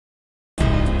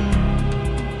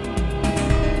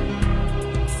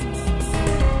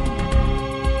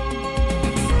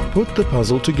put the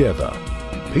puzzle together,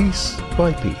 piece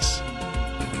by piece,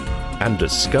 and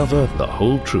discover the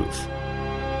whole truth.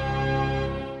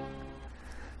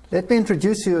 Let me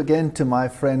introduce you again to my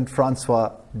friend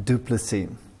Francois Duplessis.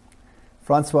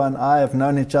 Francois and I have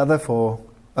known each other for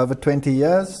over 20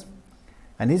 years,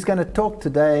 and he's going to talk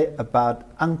today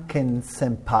about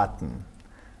Ankensempaten.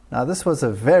 Now, this was a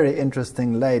very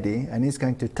interesting lady, and he's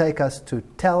going to take us to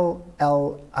Tel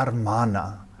El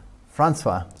Armana.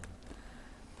 Francois.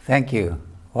 Thank you.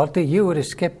 Walter, you were a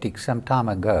skeptic some time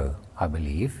ago, I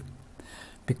believe,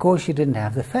 because you didn't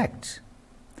have the facts.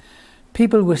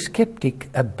 People were skeptic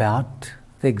about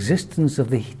the existence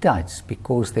of the Hittites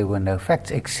because there were no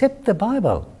facts except the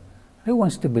Bible. Who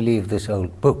wants to believe this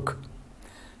old book?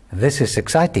 This is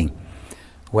exciting.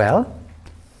 Well,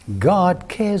 God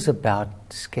cares about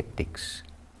skeptics.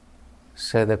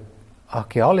 So the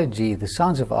archaeology, the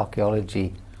science of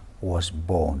archaeology was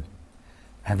born.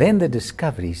 And then the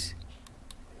discoveries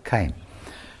came.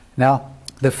 Now,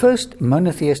 the first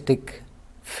monotheistic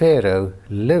pharaoh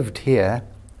lived here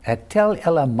at Tel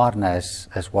El Amarna,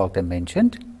 as Walter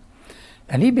mentioned,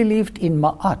 and he believed in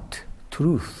Ma'at,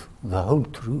 truth, the whole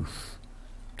truth.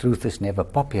 Truth is never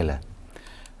popular.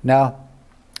 Now,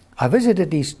 I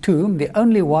visited his tomb, the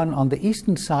only one on the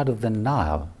eastern side of the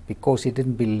Nile, because he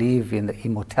didn't believe in the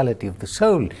immortality of the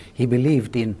soul. He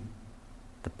believed in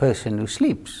the person who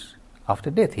sleeps after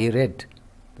death. He read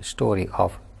the story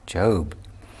of Job.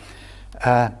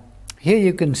 Here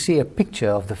you can see a picture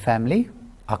of the family,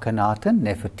 Akhenaten,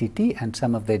 Nefertiti, and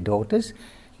some of their daughters,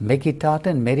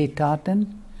 Mekhetaten, Meritaten,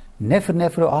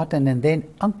 Nefer-Neferuaten, and then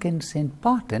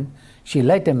Ankensempaten. She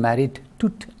later married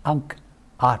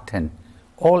Tutankhaten.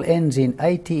 All ends in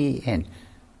A-T-E-N,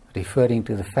 referring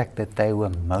to the fact that they were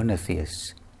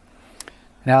monotheists.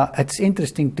 Now, it's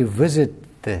interesting to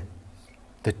visit the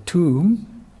tomb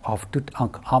of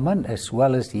Tutankhamun as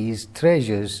well as his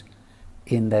treasures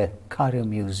in the Cairo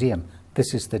Museum.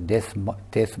 This is the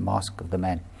death mask of the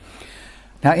man.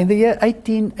 Now, in the year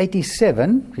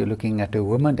 1887, you're looking at a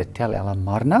woman at Tel El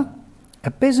Amarna, a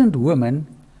peasant woman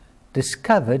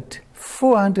discovered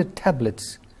 400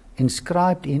 tablets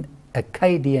inscribed in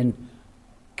Akkadian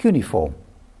cuneiform.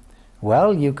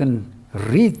 Well, you can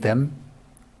read them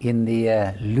in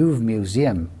the Louvre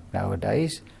Museum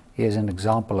nowadays. Here's an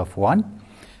example of one.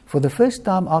 For the first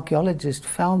time, archaeologists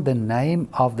found the name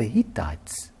of the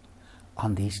Hittites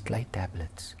on these clay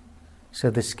tablets. So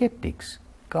the skeptics,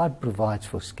 God provides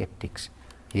for skeptics.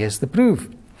 Here's the proof.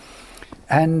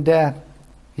 And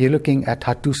you're looking at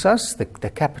Hattusas, the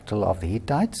capital of the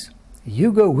Hittites.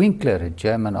 Hugo Winkler, a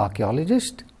German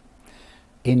archaeologist,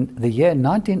 in the year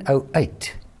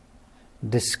 1908,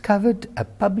 discovered a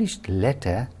published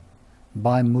letter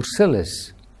by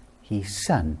Mursilis, his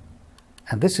son.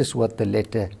 And this is what the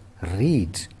letter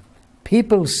reads.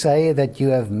 People say that you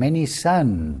have many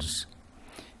sons.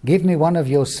 Give me one of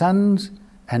your sons,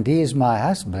 and he is my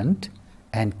husband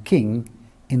and king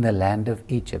in the land of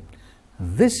Egypt.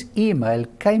 This email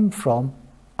came from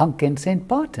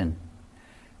Ankensempaten.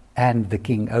 And the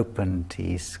king opened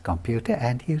his computer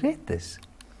and he read this.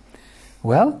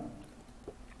 Well,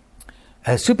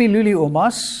 Supiluli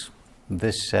Umas,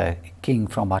 this king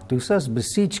from Hattusas,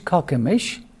 besieged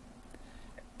Carchemish,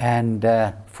 and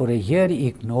for a year he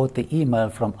ignored the email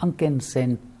from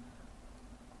Ankensempaten.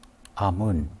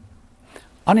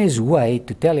 On his way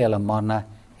to Tel El Amarna,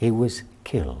 he was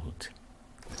killed.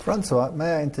 Francois,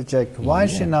 may I interject? Why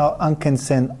is she now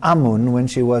Ankensempaten when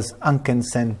she was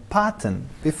Ankensempaten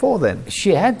before then?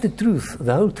 She had the truth,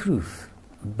 the whole truth.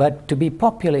 But to be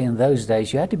popular in those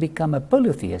days, you had to become a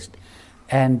polytheist.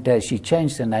 And she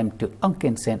changed the name to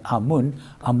Ankensempaten.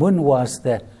 Amun was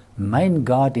the main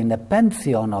god in the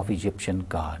pantheon of Egyptian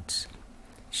gods.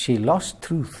 She lost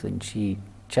truth and she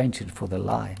changed it for the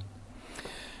lie.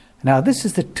 Now, this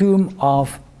is the tomb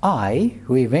of Ai,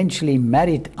 who eventually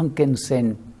married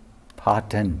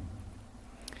Ankensempaten.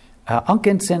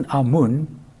 Ankensempaten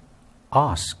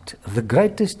asked the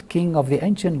greatest king of the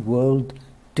ancient world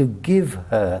to give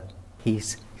her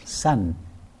his son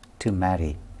to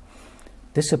marry.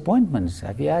 Disappointments.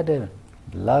 Have you had a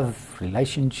love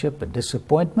relationship, a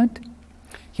disappointment?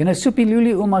 You know,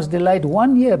 Supiluli Umas delayed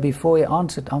 1 year before he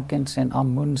answered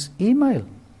Ankensempaten's email.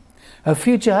 Her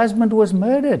future husband was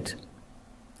murdered.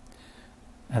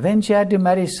 And then she had to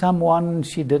marry someone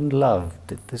she didn't love.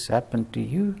 Did this happen to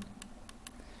you?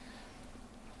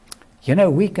 You know,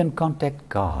 we can contact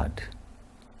God,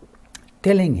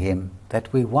 telling him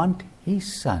that we want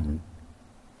his son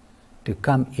to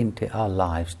come into our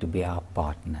lives to be our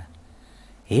partner.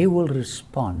 He will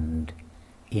respond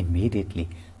immediately.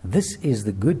 This is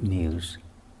the good news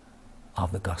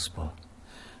of the gospel.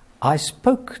 I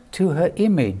spoke to her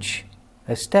image,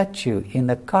 a statue in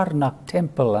the Karnak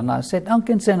temple, and I said,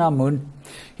 Ankensenamun,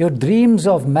 your dreams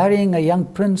of marrying a young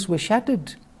prince were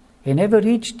shattered. He never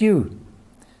reached you.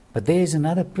 But there is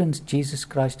another prince, Jesus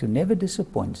Christ, who never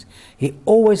disappoints. He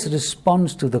always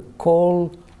responds to the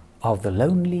call of the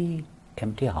lonely,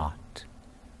 empty heart.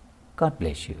 God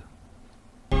bless you.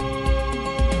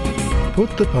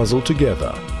 Put the puzzle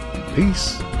together,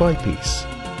 piece by piece,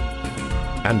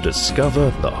 and discover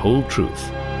the whole truth.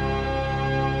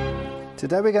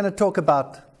 Today we're going to talk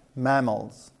about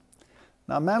mammals.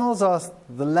 Now, mammals are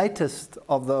the latest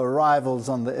of the arrivals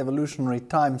on the evolutionary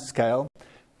time scale,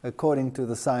 according to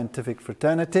the scientific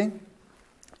fraternity.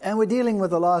 And we're dealing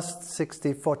with the last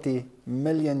 40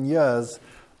 million years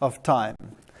of time.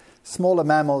 Smaller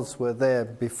mammals were there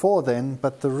before then,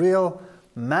 but the real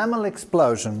mammal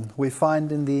explosion we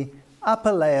find in the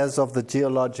upper layers of the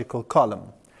geological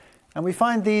column. And we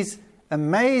find these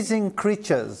amazing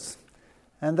creatures,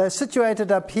 and they're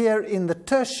situated up here in the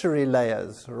tertiary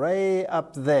layers, way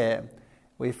up there.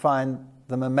 We find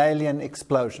the mammalian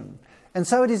explosion. And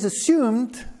so it is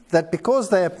assumed that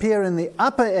because they appear in the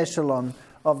upper echelon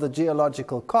of the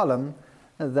geological column,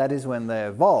 that is when they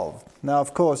evolved. Now,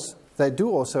 of course, they do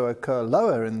also occur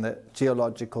lower in the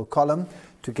geological column,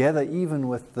 together even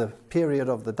with the period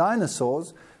of the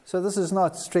dinosaurs. So this is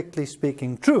not strictly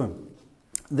speaking true.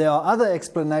 There are other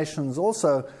explanations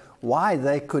also why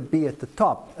they could be at the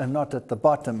top and not at the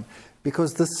bottom,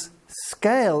 because this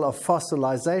scale of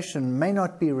fossilization may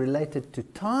not be related to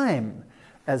time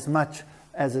as much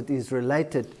as it is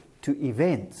related to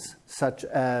events such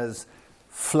as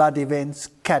flood events,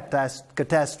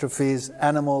 catastrophes.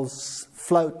 Animals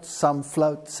float,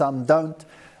 some don't.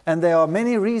 And there are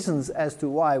many reasons as to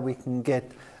why we can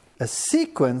get a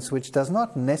sequence which does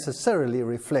not necessarily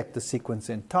reflect the sequence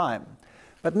in time.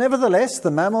 But nevertheless, the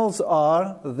mammals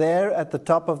are there at the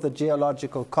top of the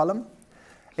geological column.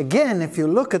 Again, if you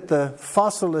look at the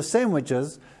fossil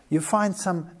assemblages, you find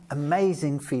some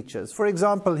amazing features. For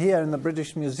example, here in the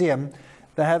British Museum,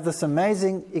 they have this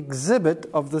amazing exhibit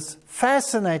of this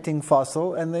fascinating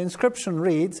fossil, and the inscription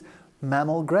reads,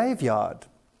 Mammal Graveyard.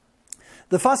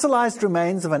 The fossilized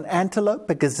remains of an antelope,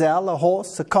 a gazelle, a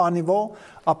horse, a carnivore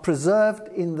are preserved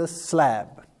in this slab.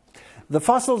 The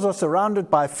fossils are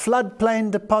surrounded by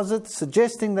floodplain deposits,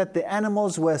 suggesting that the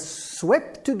animals were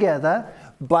swept together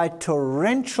by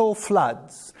torrential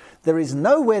floods. There is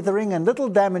no weathering and little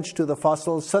damage to the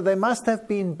fossils, so they must have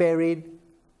been buried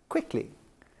quickly.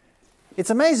 It's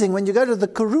amazing, when you go to the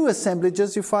Karoo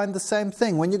assemblages, you find the same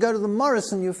thing. When you go to the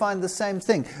Morrison, you find the same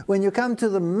thing. When you come to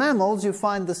the mammals, you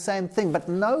find the same thing. But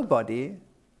nobody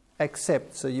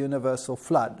accepts a universal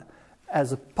flood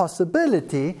as a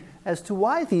possibility as to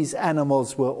why these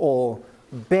animals were all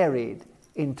buried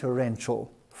in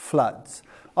torrential floods.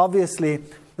 Obviously,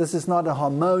 this is not a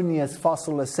harmonious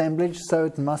fossil assemblage, so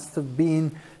it must have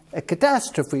been a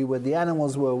catastrophe where the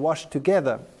animals were washed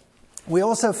together. We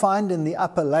also find in the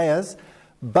upper layers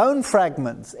bone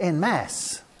fragments en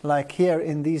masse, like here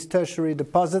in these tertiary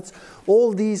deposits,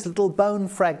 all these little bone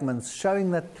fragments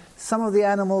showing that some of the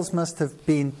animals must have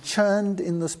been churned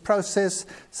in this process.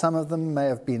 Some of them may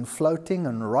have been floating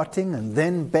and rotting and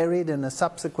then buried in a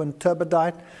subsequent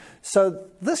turbidite. So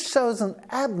this shows an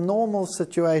abnormal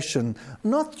situation,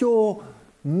 not your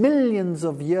millions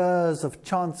of years of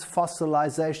chance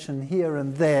fossilization here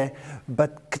and there,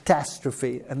 but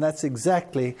catastrophe. And that's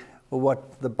exactly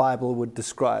what the Bible would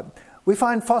describe. We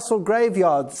find fossil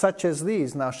graveyards such as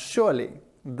these. Now, surely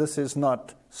this is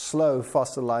not slow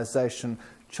fossilization,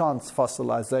 chance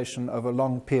fossilization over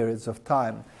long periods of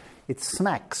time. It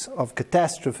smacks of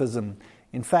catastrophism.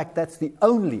 In fact, that's the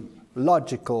only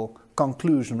logical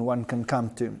conclusion one can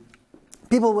come to.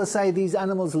 People will say these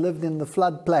animals lived in the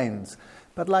floodplains.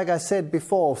 But like I said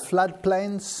before,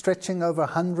 floodplains stretching over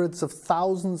hundreds of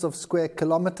thousands of square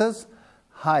kilometers,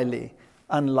 highly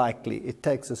unlikely. It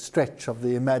takes a stretch of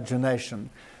the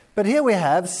imagination. But here we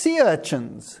have sea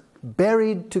urchins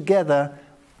buried together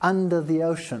under the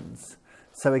oceans.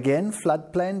 So again,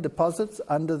 floodplain deposits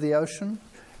under the ocean.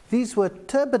 These were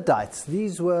turbidites.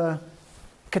 These were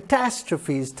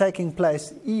catastrophes taking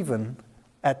place even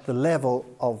at the level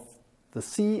of the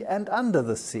sea and under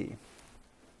the sea.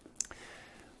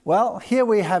 Well, here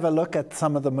we have a look at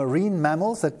some of the marine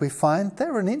mammals that we find.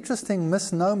 They're an interesting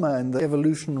misnomer in the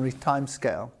evolutionary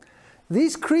timescale.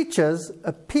 These creatures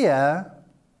appear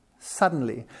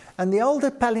suddenly, and the older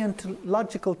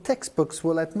paleontological textbooks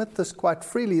will admit this quite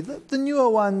freely. The newer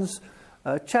ones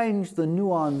change the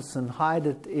nuance and hide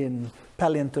it in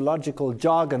paleontological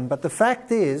jargon, but the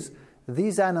fact is,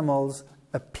 these animals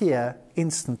appear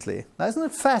instantly. Now, isn't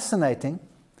it fascinating?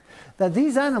 that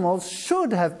these animals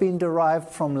should have been derived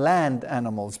from land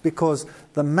animals because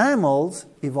the mammals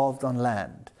evolved on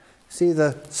land. See,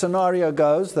 the scenario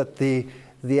goes that the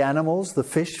animals, the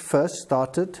fish, first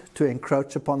started to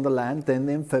encroach upon the land, then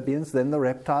the amphibians, then the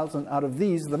reptiles, and out of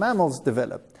these the mammals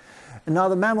developed. And now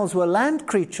the mammals were land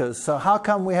creatures, so how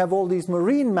come we have all these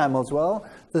marine mammals? Well,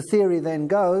 the theory then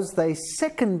goes they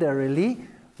secondarily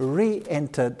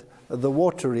re-entered the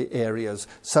watery areas.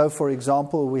 So, for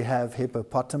example, we have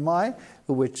hippopotami,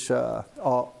 which are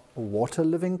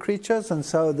water-living creatures, and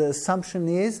so the assumption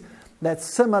is that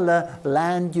similar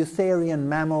land eutherian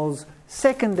mammals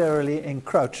secondarily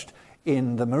encroached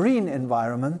in the marine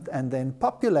environment and then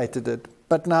populated it.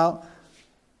 But now,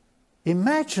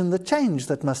 imagine the change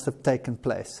that must have taken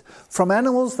place. From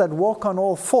animals that walk on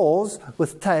all fours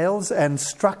with tails and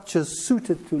structures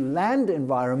suited to land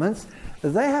environments,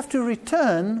 they have to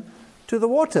return to the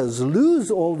waters,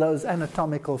 lose all those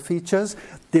anatomical features,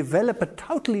 develop a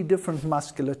totally different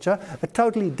musculature, a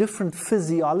totally different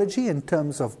physiology in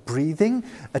terms of breathing,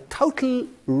 a total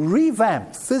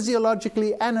revamped,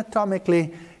 physiologically,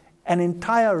 anatomically, an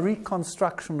entire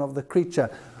reconstruction of the creature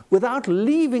without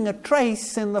leaving a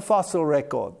trace in the fossil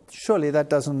record. Surely that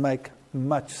doesn't make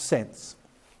much sense.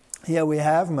 Here we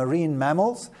have marine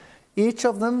mammals. Each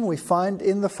of them we find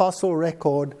in the fossil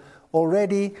record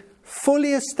already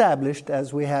fully established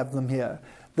as we have them here.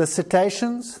 The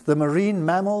cetaceans, the marine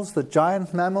mammals, the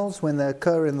giant mammals, when they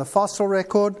occur in the fossil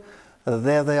record,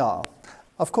 there they are.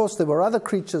 Of course, there were other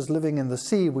creatures living in the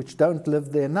sea which don't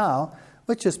live there now,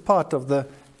 which is part of the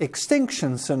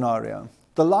extinction scenario.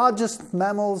 The largest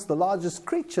mammals, the largest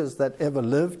creatures that ever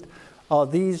lived are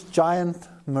these giant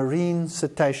marine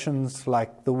cetaceans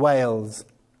like the whales.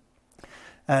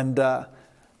 And the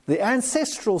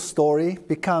ancestral story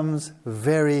becomes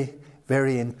very,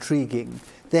 very intriguing.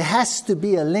 There has to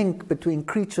be a link between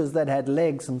creatures that had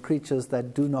legs and creatures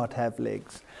that do not have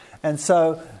legs. And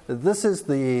so this is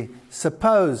the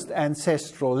supposed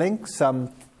ancestral link,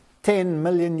 some 10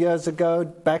 million years ago,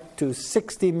 back to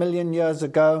 60 million years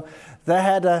ago. They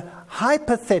had a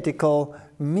hypothetical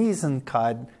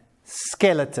mesenchyme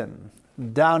skeleton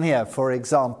down here, for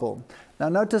example. Now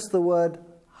notice the word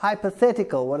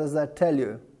hypothetical. What does that tell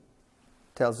you?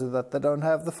 It tells you that they don't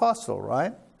have the fossil,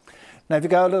 right? Now if you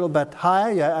go a little bit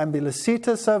higher, you have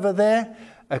Ambulocetus over there,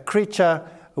 a creature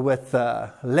with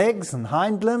legs and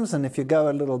hind limbs. And if you go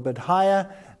a little bit higher,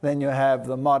 then you have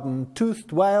the modern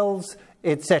toothed whales,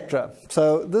 etc.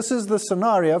 So this is the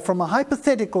scenario. From a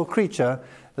hypothetical creature,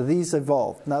 these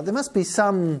evolved. Now there must be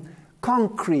some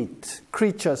concrete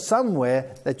creature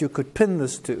somewhere that you could pin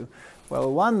this to.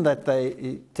 Well, one that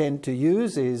they tend to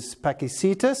use is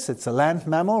Pachycetus. It's a land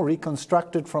mammal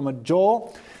reconstructed from a jaw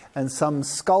and some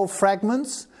skull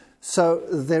fragments. So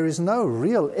there is no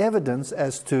real evidence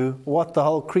as to what the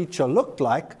whole creature looked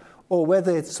like, or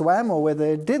whether it swam or whether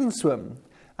it didn't swim.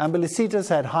 Ambulocetus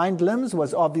had hind limbs,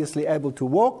 was obviously able to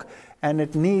walk, and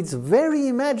it needs very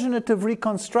imaginative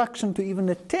reconstruction to even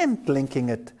attempt linking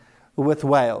it with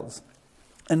whales.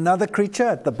 Another creature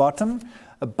at the bottom,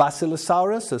 a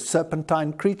Basilosaurus, a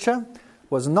serpentine creature,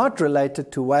 was not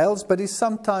related to whales, but is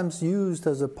sometimes used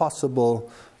as a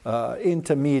possible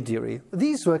intermediary.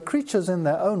 These were creatures in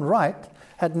their own right,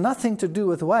 had nothing to do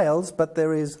with whales, but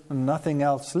there is nothing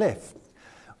else left.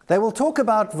 They will talk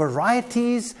about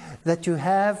varieties that you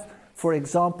have, for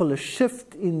example, a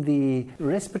shift in the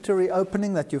respiratory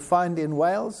opening that you find in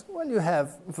whales. Well, you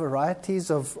have varieties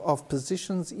of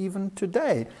positions even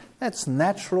today. That's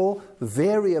natural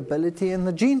variability in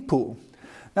the gene pool.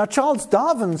 Now, Charles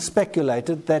Darwin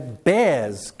speculated that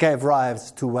bears gave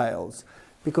rise to whales.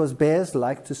 Because bears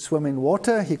like to swim in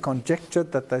water, he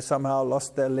conjectured that they somehow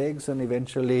lost their legs and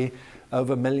eventually,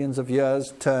 over millions of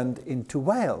years, turned into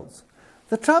whales.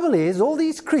 The trouble is, all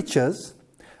these creatures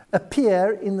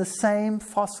appear in the same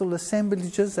fossil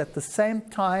assemblages at the same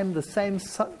time, the same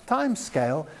time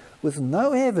scale, with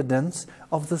no evidence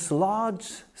of this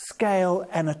large-scale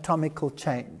anatomical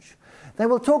change. They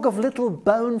will talk of little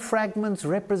bone fragments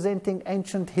representing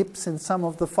ancient hips in some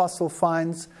of the fossil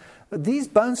finds. These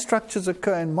bone structures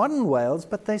occur in modern whales,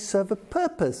 but they serve a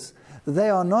purpose. They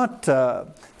are not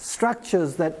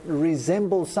structures that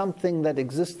resemble something that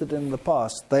existed in the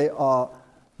past. They are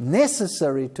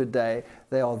necessary today.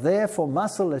 They are there for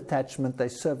muscle attachment. They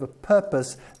serve a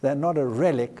purpose. They're not a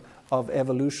relic of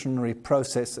evolutionary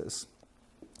processes.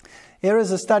 Here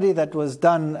is a study that was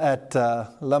done at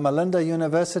Loma Linda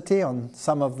University on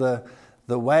some of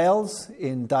the whales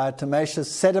in diatomaceous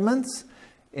sediments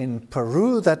in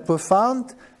Peru that were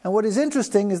found. And what is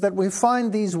interesting is that we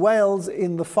find these whales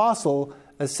in the fossil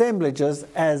assemblages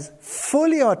as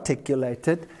fully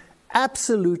articulated,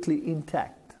 absolutely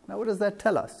intact. Now, what does that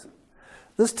tell us?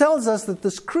 This tells us that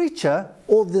this creature,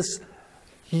 or this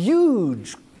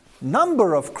huge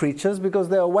number of creatures, because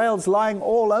there are whales lying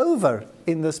all over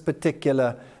in this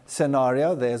particular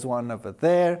scenario. There's one over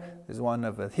there, there's one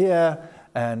over here,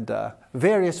 and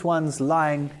various ones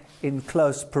lying in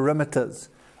close perimeters.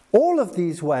 All of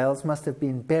these whales must have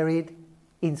been buried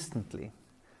instantly.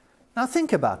 Now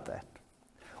think about that.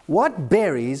 What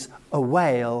buries a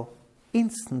whale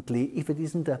instantly if it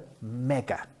isn't a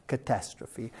mega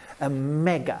catastrophe, a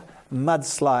mega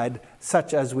mudslide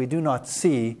such as we do not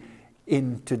see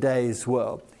in today's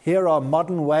world? Here are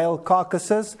modern whale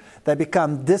carcasses. They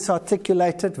become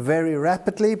disarticulated very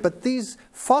rapidly, but these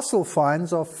fossil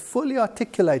finds are fully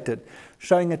articulated,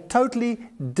 showing a totally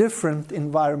different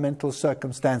environmental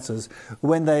circumstances.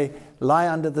 When they lie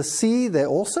under the sea, they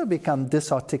also become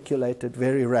disarticulated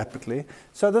very rapidly.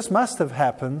 So this must have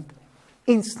happened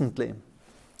instantly.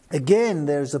 Again,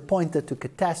 there's a pointer to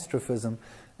catastrophism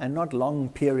and not long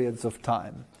periods of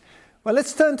time. Well,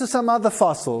 let's turn to some other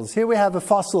fossils. Here we have a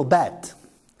fossil bat.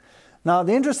 Now,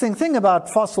 the interesting thing about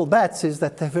fossil bats is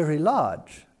that they're very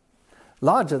large,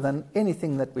 larger than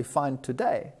anything that we find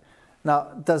today. Now,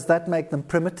 does that make them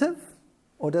primitive,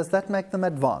 or does that make them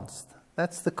advanced?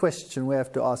 That's the question we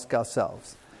have to ask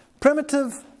ourselves.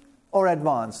 Primitive or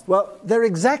advanced? Well, they're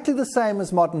exactly the same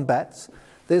as modern bats.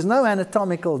 There's no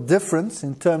anatomical difference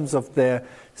in terms of their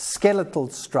skeletal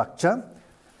structure.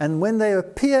 And when they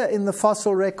appear in the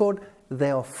fossil record,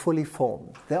 they are fully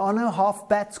formed. There are no half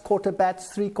bats, quarter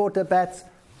bats, three-quarter bats,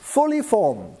 fully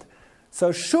formed.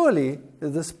 So surely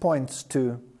this points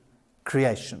to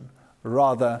creation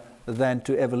rather than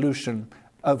to evolution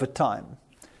over time.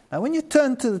 Now, when you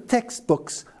turn to the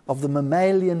textbooks of the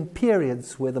mammalian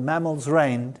periods where the mammals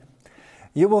reigned,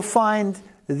 you will find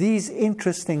these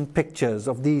interesting pictures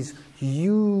of these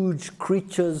huge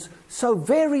creatures, so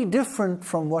very different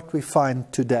from what we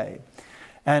find today.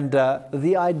 And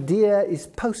the idea is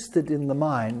posted in the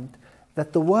mind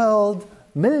that the world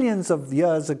millions of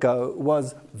years ago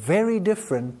was very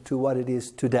different to what it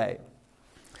is today.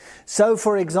 So,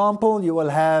 for example, you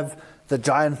will have the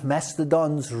giant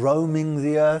mastodons roaming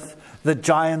the earth, the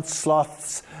giant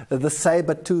sloths, the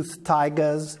saber-toothed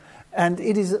tigers, and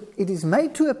it is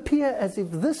made to appear as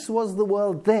if this was the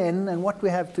world then, and what we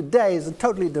have today is a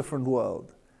totally different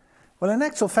world. Well, in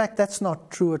actual fact, that's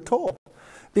not true at all.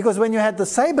 Because when you had the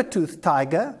saber-toothed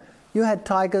tiger, you had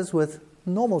tigers with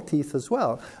normal teeth as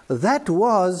well. That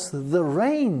was the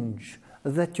range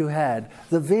that you had,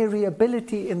 the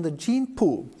variability in the gene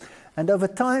pool. And over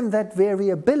time, that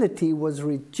variability was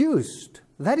reduced.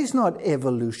 That is not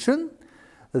evolution.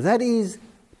 That is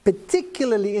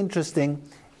particularly interesting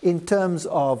in terms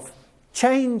of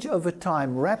change over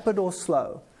time, rapid or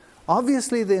slow.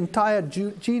 Obviously, the entire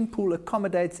gene pool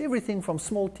accommodates everything from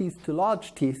small teeth to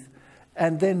large teeth.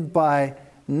 And then by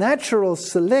natural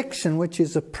selection, which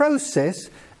is a process,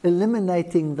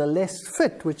 eliminating the less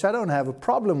fit, which I don't have a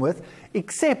problem with,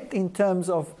 except in terms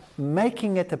of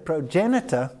making it a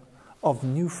progenitor of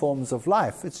new forms of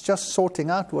life. It's just sorting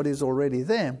out what is already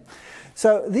there.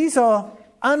 So these are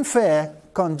unfair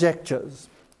conjectures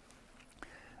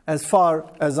as far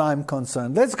as I'm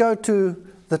concerned. Let's go to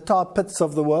the tar pits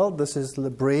of the world. This is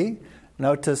L'Abri.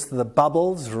 Notice the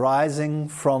bubbles rising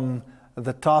from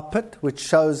the tar pit, which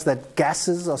shows that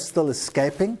gases are still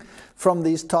escaping from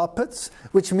these tar pits,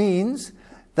 which means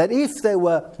that if they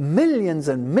were millions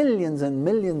and millions and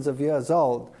millions of years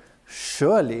old,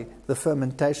 surely the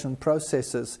fermentation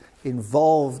processes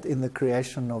involved in the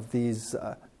creation of these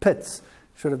pits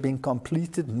should have been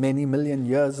completed many million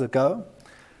years ago.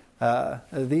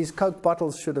 These Coke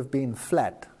bottles should have been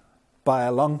flat by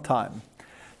a long time.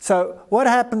 So what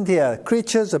happened here?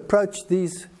 Creatures approached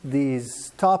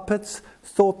these tar pits,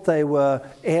 thought they were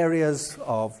areas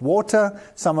of water.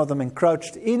 Some of them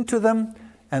encroached into them,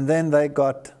 and then they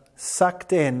got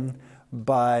sucked in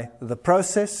by the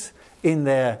process. In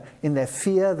their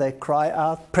fear, they cry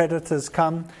out, predators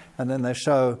come, and then they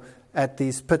show at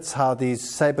these pits how these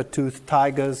saber-toothed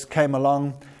tigers came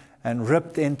along and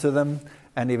ripped into them,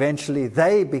 and eventually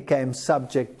they became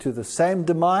subject to the same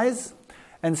demise.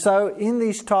 And so in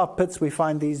these tar pits, we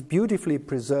find these beautifully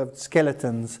preserved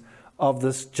skeletons of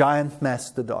this giant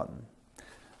mastodon.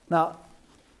 Now,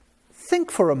 think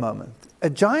for a moment.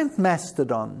 A giant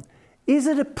mastodon, is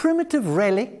it a primitive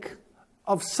relic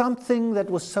of something that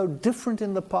was so different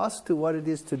in the past to what it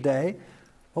is today,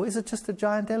 or is it just a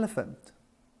giant elephant?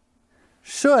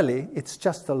 Surely it's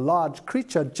just a large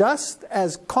creature, just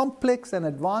as complex and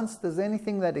advanced as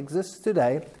anything that exists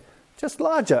today, just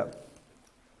larger.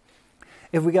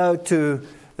 If we go to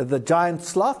the giant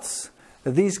sloths,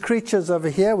 These creatures over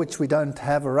here, which we don't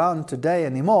have around today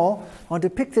anymore, are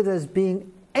depicted as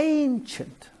being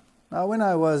ancient. Now, when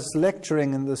I was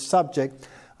lecturing in this subject,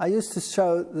 I used to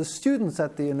show the students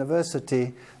at the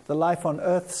university the Life on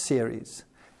Earth series.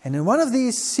 And in one of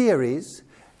these series,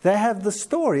 they have the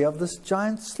story of this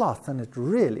giant sloth, and it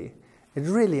really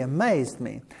amazed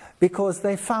me, because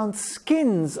they found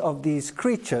skins of these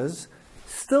creatures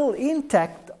still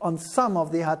intact on some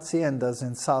of the haciendas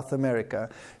in South America.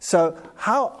 So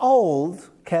how old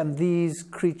can these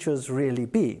creatures really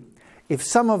be? If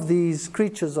some of these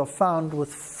creatures are found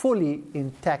with fully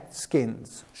intact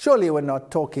skins, surely we're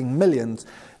not talking millions.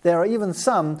 There are even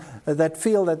some that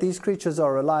feel that these creatures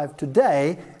are alive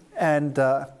today and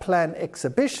plan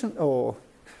exhibition or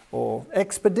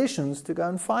expeditions to go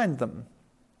and find them.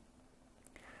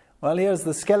 Well, here's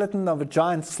the skeleton of a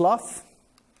giant sloth.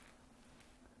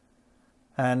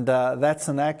 And that's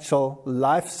an actual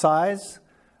life-size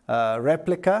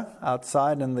replica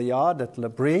outside in the yard at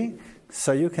Labrie.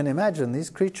 So you can imagine these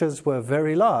creatures were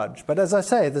very large. But as I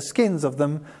say, the skins of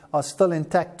them are still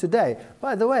intact today.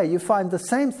 By the way, you find the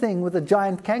same thing with the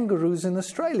giant kangaroos in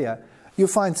Australia. You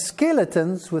find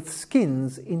skeletons with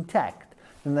skins intact.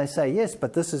 And they say, yes,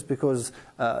 but this is because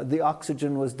the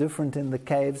oxygen was different in the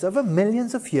caves over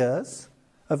millions of years.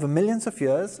 Over millions of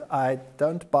years, I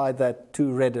don't buy that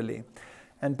too readily.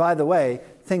 And by the way,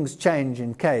 things change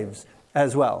in caves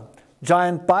as well.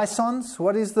 Giant bisons,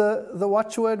 what is the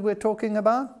watchword we're talking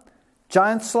about?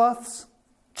 Giant sloths,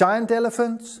 giant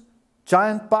elephants,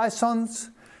 giant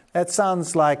bisons. That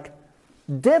sounds like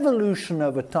devolution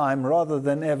over time rather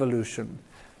than evolution.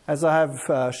 As I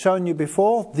have shown you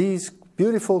before, these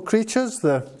beautiful creatures,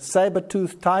 the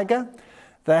saber-toothed tiger,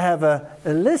 they have a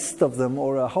list of them,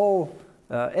 or a whole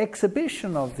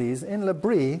exhibition of these in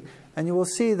Labrie, and you will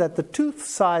see that the tooth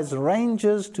size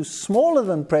ranges to smaller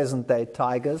than present-day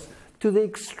tigers, to the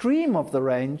extreme of the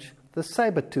range, the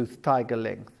saber-toothed tiger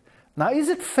length. Now, is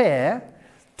it fair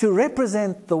to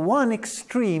represent the one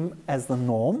extreme as the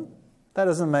norm? That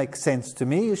doesn't make sense to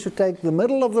me. You should take the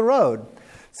middle of the road.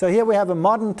 So here we have a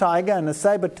modern tiger and a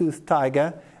saber-toothed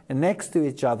tiger next to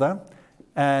each other,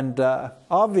 and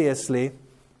obviously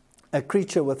a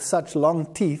creature with such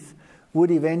long teeth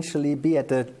would eventually be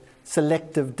at a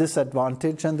selective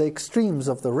disadvantage, and the extremes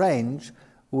of the range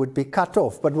would be cut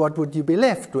off. But what would you be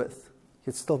left with?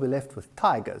 You'd still be left with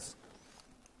tigers.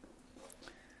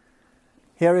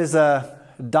 Here is a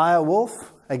dire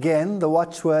wolf. Again, the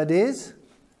watchword is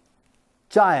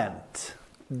giant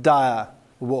dire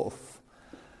wolf.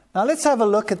 Now let's have a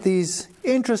look at these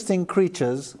interesting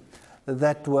creatures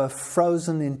that were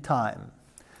frozen in time.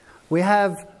 We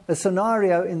have a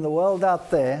scenario in the world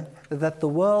out there that the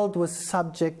world was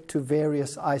subject to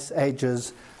various ice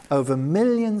ages over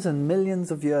millions and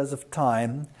millions of years of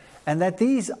time, and that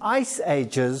these ice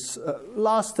ages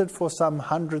lasted for some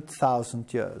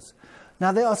 100,000 years.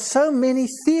 Now, there are so many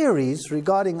theories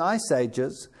regarding ice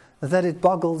ages that it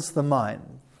boggles the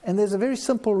mind. And there's a very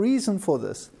simple reason for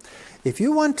this. If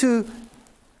you want to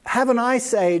have an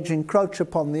ice age encroach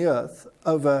upon the earth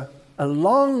over a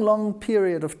long, long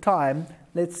period of time,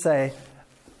 let's say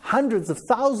hundreds of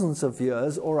thousands of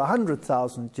years or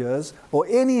 100,000 years, or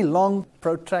any long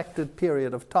protracted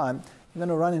period of time, you're going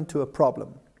to run into a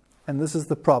problem. And this is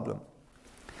the problem.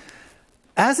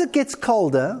 As it gets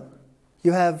colder,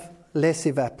 you have less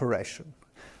evaporation.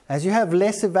 As you have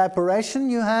less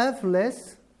evaporation, you have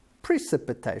less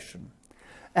precipitation.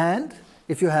 And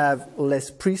if you have less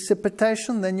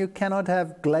precipitation, then you cannot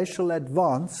have glacial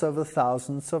advance over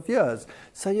thousands of years.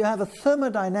 So you have a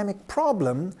thermodynamic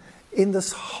problem in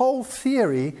this whole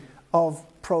theory of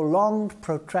prolonged,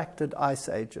 protracted ice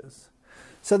ages.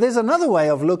 So there's another way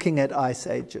of looking at ice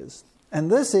ages,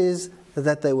 and this is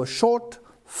that they were short,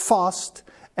 fast,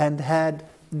 and had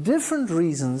different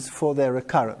reasons for their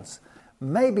occurrence.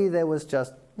 Maybe there was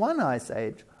just one ice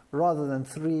age rather than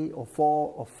 3 or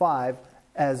 4 or 5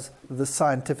 as the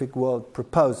scientific world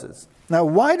proposes. Now,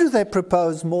 why do they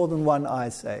propose more than one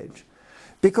ice age?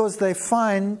 Because they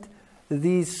find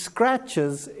these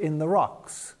scratches in the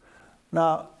rocks.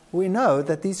 Now, we know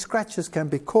that these scratches can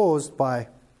be caused by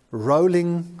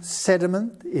rolling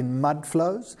sediment in mud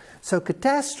flows. So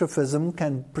catastrophism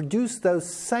can produce those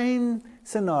same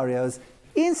scenarios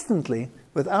instantly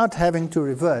without having to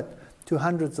revert to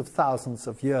hundreds of thousands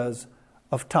of years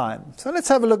of time. So let's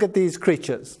have a look at these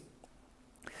creatures.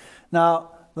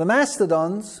 Now, the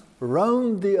mastodons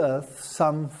roamed the earth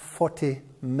some 40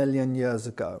 million years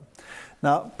ago.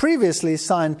 Now, previously,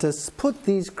 scientists put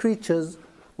these creatures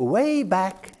way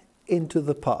back into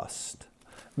the past,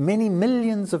 many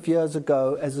millions of years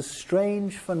ago, as a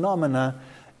strange phenomena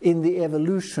in the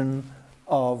evolution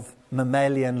of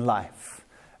mammalian life.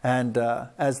 And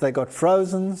as they got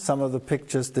frozen, some of the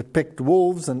pictures depict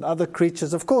wolves and other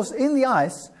creatures. Of course, in the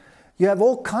ice, you have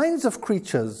all kinds of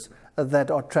creatures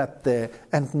that are trapped there,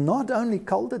 and not only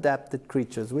cold-adapted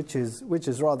creatures, which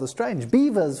is rather strange.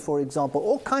 Beavers, for example,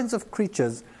 all kinds of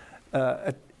creatures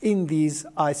in these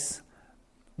ice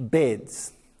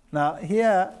beds. Now,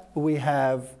 here we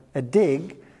have a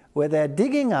dig where they're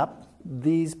digging up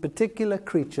these particular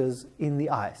creatures in the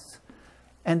ice.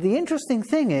 And the interesting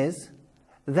thing is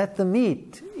that the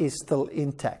meat is still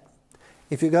intact.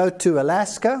 If you go to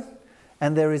Alaska,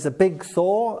 and there is a big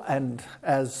thaw, and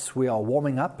as we are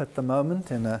warming up at the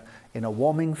moment in a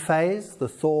warming phase, the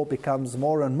thaw becomes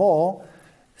more and more,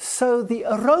 so the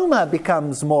aroma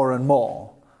becomes more and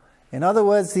more. In other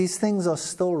words, these things are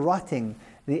still rotting.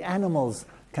 The animals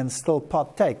can still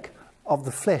partake of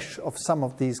the flesh of some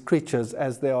of these creatures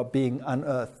as they are being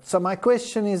unearthed. So my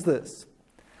question is this: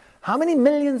 how many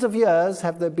millions of years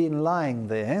have they been lying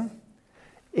there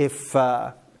if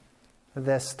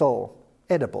they're still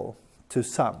edible to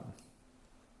some?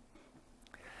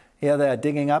 Here they are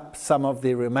digging up some of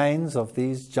the remains of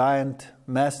these giant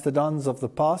mastodons of the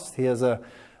past. Here's a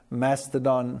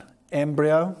mastodon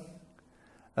embryo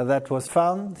that was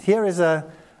found. Here is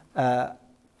a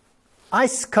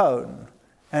ice cone,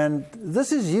 and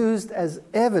this is used as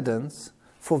evidence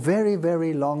for very,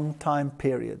 very long time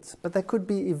periods. But there could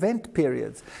be event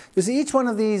periods. You see, each one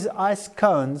of these ice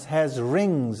cones has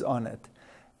rings on it.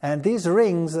 And these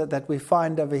rings that we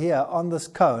find over here on this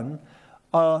cone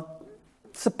are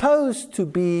supposed to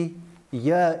be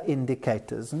year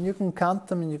indicators. And you can count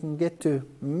them, and you can get to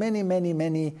many, many,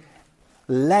 many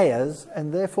layers.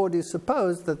 And therefore, it is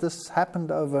supposed that this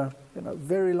happened over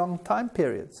very long time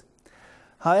periods.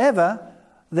 However,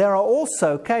 there are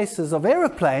also cases of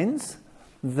aeroplanes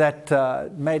that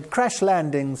made crash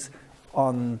landings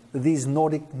on these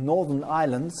northern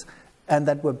islands, and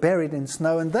that were buried in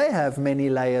snow, and they have many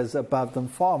layers above them,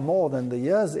 far more than the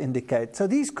years indicate. So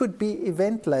these could be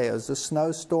event layers, a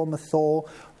snowstorm, a thaw,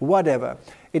 whatever.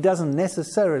 It doesn't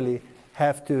necessarily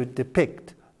have to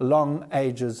depict long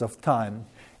ages of time.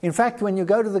 In fact, when you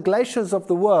go to the glaciers of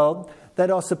the world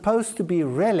that are supposed to be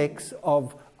relics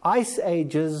of ice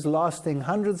ages lasting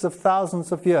hundreds of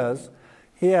thousands of years,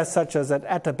 here such as at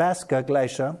Athabasca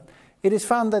Glacier, it is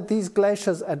found that these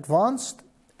glaciers advanced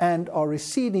and are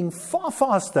receding far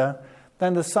faster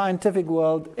than the scientific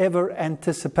world ever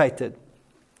anticipated.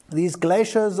 These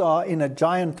glaciers are in a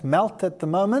giant melt at the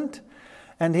moment,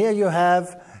 and here you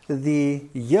have the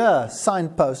year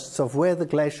signposts of where the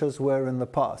glaciers were in the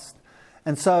past.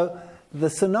 And so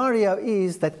the scenario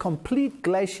is that complete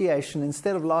glaciation,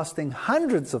 instead of lasting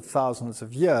hundreds of thousands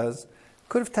of years,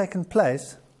 could have taken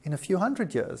place in a few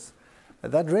hundred years.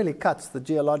 That really cuts the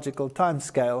geological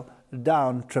timescale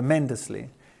down tremendously.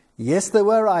 Yes, there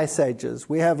were ice ages.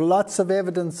 We have lots of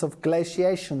evidence of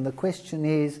glaciation. The question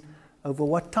is, over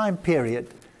what time period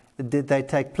did they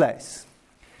take place?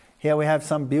 Here we have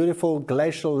some beautiful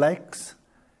glacial lakes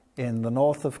in the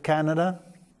north of Canada.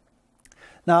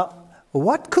 Now,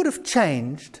 what could have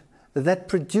changed that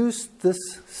produced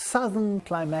this sudden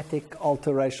climatic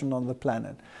alteration on the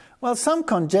planet? Well, some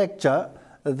conjecture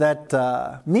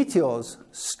that meteors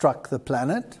struck the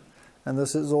planet, and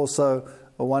this is also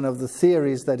one of the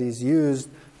theories that is used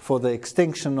for the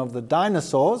extinction of the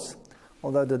dinosaurs,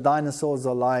 although the dinosaurs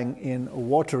are lying in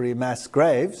watery mass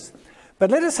graves. But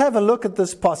let us have a look at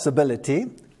this possibility.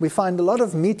 We find a lot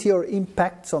of meteor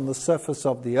impacts on the surface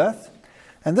of the Earth,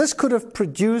 and this could have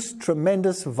produced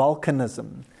tremendous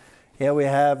volcanism. Here we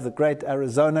have the Great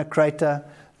Arizona Crater.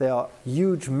 There are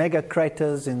huge mega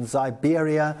craters in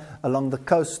Siberia, along the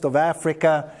coast of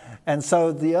Africa, and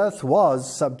so the Earth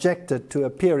was subjected to a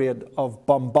period of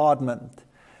bombardment.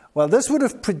 Well, this would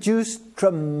have produced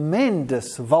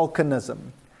tremendous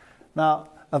volcanism. Now,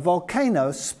 a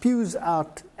volcano spews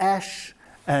out ash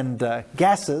and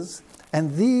gases,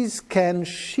 and these can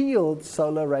shield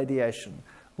solar radiation.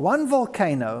 One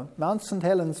volcano, Mount St.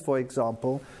 Helens, for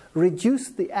example,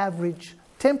 reduced the average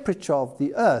temperature of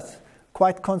the Earth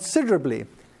quite considerably,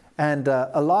 and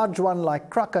a large one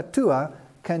like Krakatoa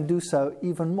can do so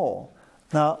even more.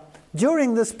 Now,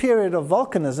 during this period of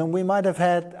volcanism, we might have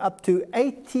had up to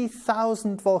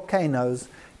 80,000 volcanoes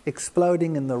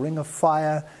exploding in the Ring of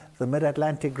Fire, the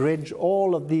Mid-Atlantic Ridge,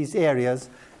 all of these areas,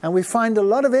 and we find a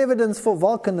lot of evidence for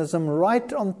volcanism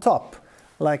right on top.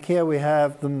 Like here we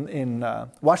have them in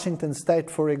Washington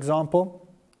State, for example.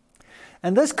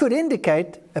 And this could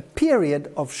indicate a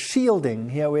period of shielding.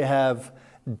 Here we have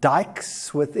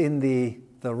dikes within the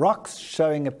rocks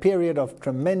showing a period of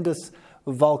tremendous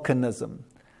volcanism.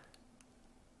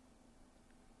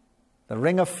 The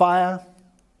Ring of Fire,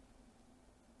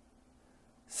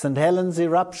 St. Helens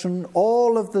eruption,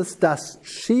 all of this dust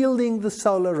shielding the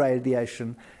solar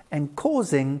radiation and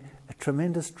causing a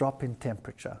tremendous drop in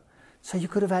temperature. So you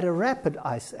could have had a rapid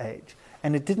ice age,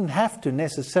 and it didn't have to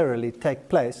necessarily take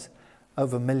place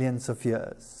over millions of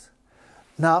years.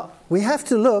 Now, we have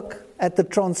to look at the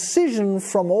transition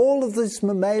from all of this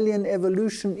mammalian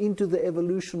evolution into the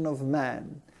evolution of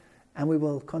man. And we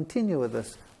will continue with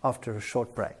this after a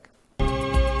short break.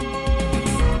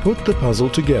 Put the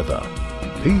puzzle together,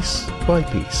 piece by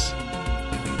piece,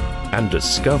 and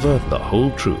discover the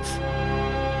whole truth.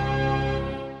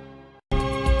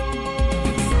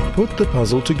 Put the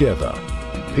puzzle together,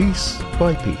 piece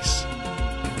by piece,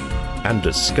 and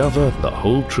discover the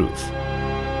whole truth.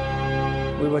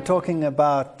 We were talking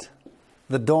about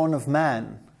the dawn of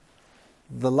man,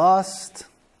 the last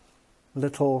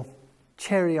little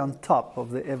cherry on top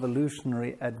of the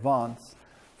evolutionary advance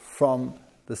from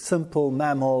the simple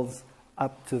mammals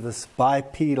up to this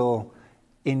bipedal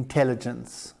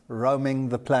intelligence roaming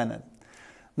the planet.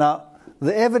 Now,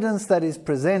 the evidence that is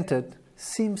presented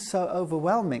seems so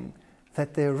overwhelming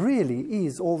that there really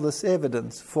is all this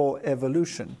evidence for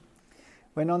evolution.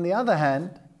 When on the other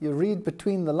hand, you read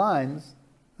between the lines,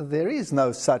 there is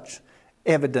no such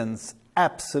evidence,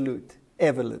 absolute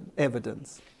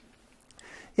evidence.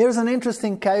 Here's an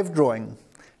interesting cave drawing.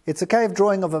 It's a cave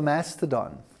drawing of a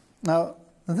mastodon. Now,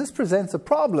 this presents a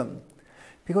problem,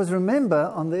 because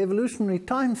remember, on the evolutionary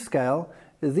time scale,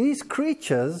 these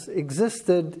creatures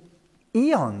existed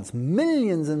eons,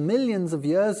 millions and millions of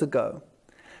years ago,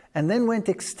 and then went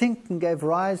extinct and gave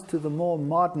rise to the more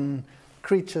modern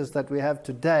creatures that we have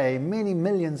today many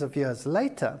millions of years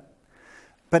later.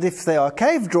 But if there are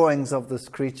cave drawings of this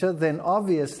creature, then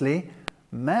obviously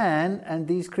man and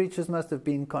these creatures must have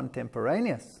been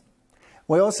contemporaneous.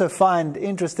 We also find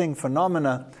interesting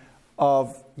phenomena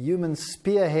of human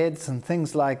spearheads and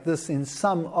things like this in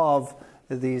some of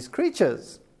these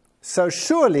creatures. So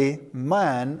surely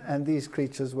man and these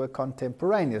creatures were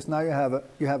contemporaneous. Now you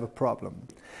have a problem.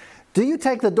 Do you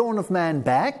take the dawn of man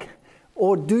back,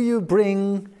 or do you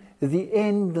bring the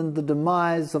end and the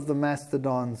demise of the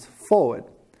mastodons forward?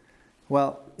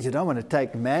 Well, you don't want to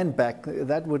take man back.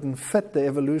 That wouldn't fit the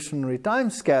evolutionary time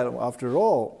scale, after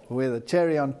all. We're the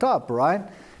cherry on top, right?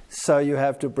 So you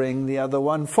have to bring the other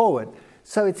one forward.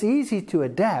 So it's easy to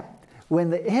adapt when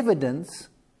the evidence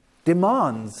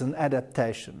demands an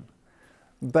adaptation.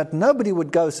 But nobody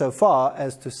would go so far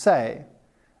as to say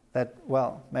that,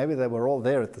 well, maybe they were all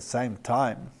there at the same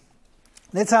time.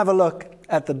 Let's have a look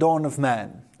at the dawn of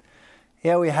man.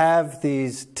 Here we have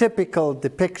these typical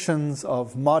depictions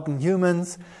of modern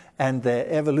humans and their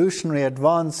evolutionary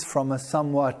advance from a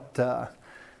somewhat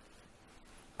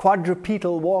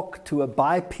quadrupedal walk to a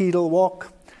bipedal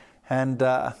walk. And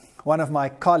one of my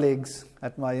colleagues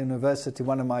at my university,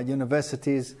 one of my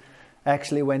universities,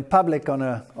 actually went public on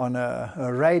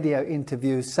a radio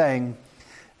interview saying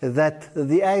that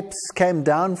the apes came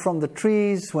down from the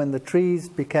trees when the trees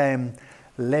became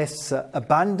less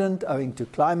abundant owing to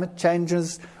climate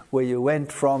changes, where you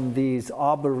went from these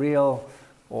arboreal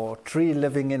or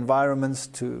tree-living environments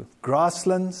to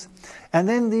grasslands. And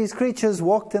then these creatures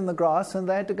walked in the grass and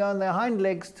they had to go on their hind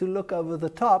legs to look over the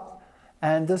top.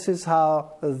 And this is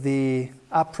how the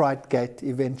upright gait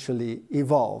eventually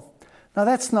evolved. Now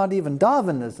that's not even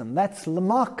Darwinism, that's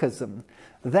Lamarckism.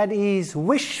 That is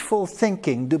wishful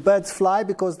thinking. Do birds fly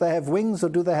because they have wings, or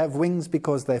do they have wings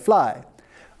because they fly?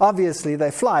 Obviously,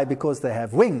 they fly because they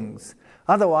have wings.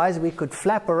 Otherwise, we could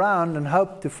flap around and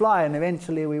hope to fly, and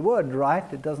eventually we would, right?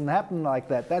 It doesn't happen like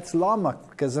that. That's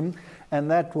Lamarckism, and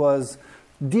that was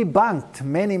debunked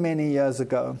many, many years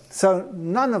ago. So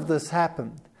none of this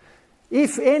happened.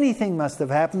 If anything must have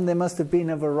happened, there must have been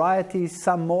a variety,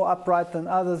 some more upright than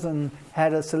others and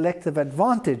had a selective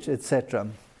advantage, etc.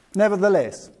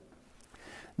 Nevertheless,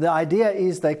 the idea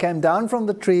is they came down from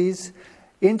the trees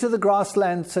into the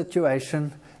grassland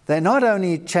situation. They not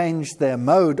only changed their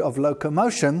mode of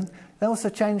locomotion, they also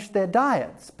changed their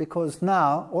diets, because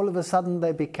now, all of a sudden,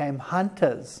 they became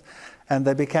hunters and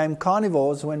they became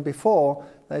carnivores, when before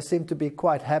they seemed to be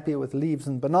quite happy with leaves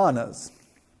and bananas.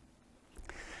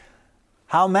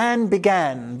 How man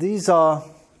began. These are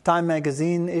Time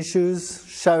magazine issues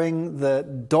showing the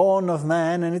dawn of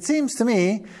man, and it seems to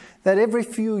me that every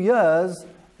few years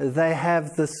they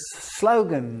have this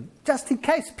slogan, just in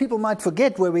case people might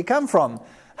forget where we come from.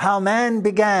 How man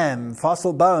began,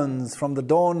 fossil bones from the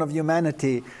dawn of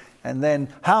humanity. And then,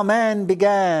 how man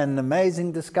began,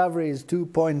 amazing discoveries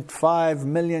 2.5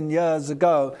 million years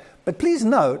ago. But please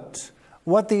note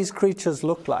what these creatures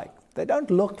look like. They don't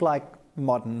look like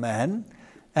modern man.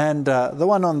 And the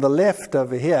one on the left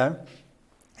over here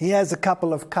He has a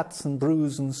couple of cuts and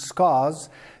bruises and scars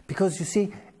because, you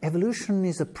see, evolution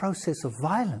is a process of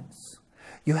violence.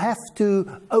 You have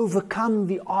to overcome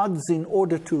the odds in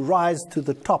order to rise to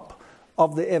the top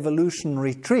of the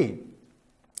evolutionary tree.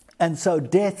 And so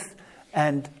death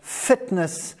and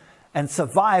fitness and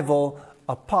survival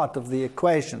are part of the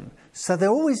equation. So they're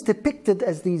always depicted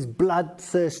as these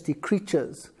bloodthirsty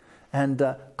creatures. And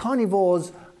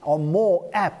carnivores are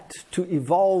more apt to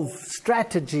evolve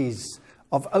strategies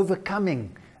of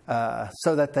overcoming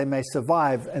so that they may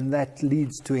survive, and that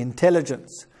leads to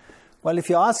intelligence. Well, if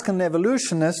you ask an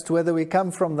evolutionist whether we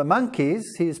come from the monkeys,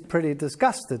 he's pretty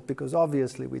disgusted, because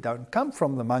obviously we don't come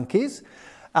from the monkeys.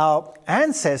 Our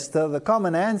ancestor, the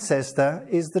common ancestor,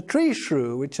 is the tree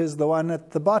shrew, which is the one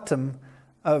at the bottom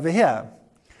over here.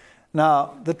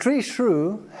 Now, the tree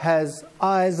shrew has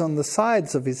eyes on the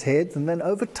sides of his head, and then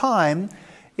over time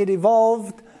it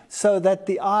evolved so that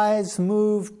the eyes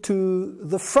moved to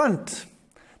the front.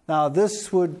 Now, this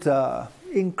would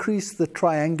increase the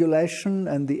triangulation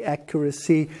and the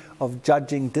accuracy of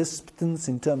judging distance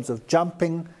in terms of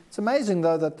jumping. It's amazing,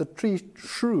 though, that the tree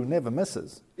shrew never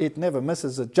misses. It never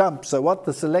misses a jump. So what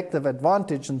the selective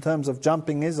advantage in terms of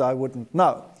jumping is, I wouldn't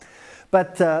know.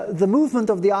 But the movement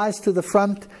of the eyes to the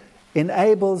front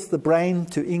enables the brain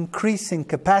to increase in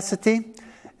capacity.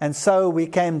 And so we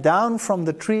came down from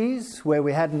the trees where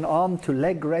we had an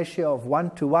arm-to-leg ratio of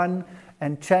 1:1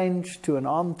 and changed to an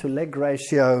arm-to-leg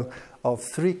ratio of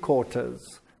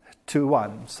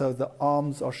 3/4:1. So the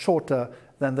arms are shorter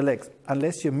than the legs.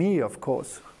 Unless you're me, of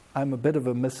course. I'm a bit of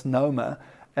a misnomer,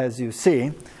 as you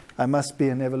see. I must be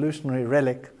an evolutionary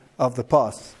relic of the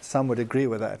past. Some would agree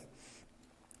with that.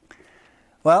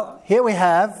 Well, here we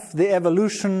have the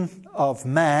evolution of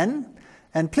man.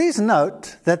 And please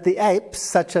note that the apes,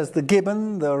 such as the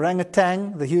gibbon, the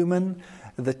orangutan, the human,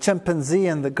 the chimpanzee,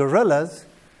 and the gorillas,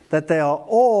 that they are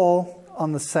all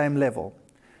on the same level.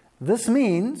 This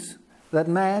means that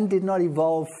man did not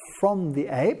evolve from the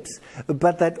apes,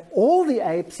 but that all the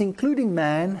apes, including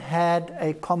man, had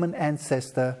a common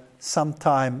ancestor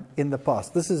sometime in the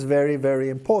past. This is very, very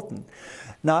important.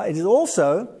 Now, it is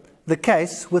also the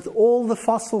case with all the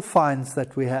fossil finds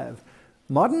that we have.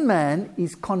 Modern man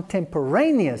is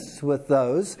contemporaneous with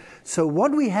those, so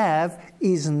what we have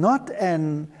is not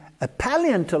a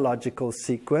paleontological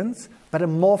sequence, but a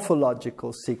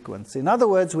morphological sequence. In other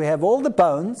words, we have all the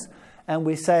bones, and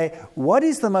we say, what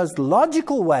is the most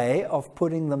logical way of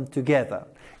putting them together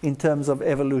in terms of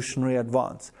evolutionary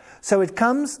advance? So it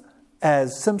comes,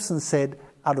 as Simpson said,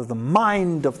 out of the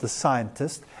mind of the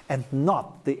scientist and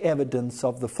not the evidence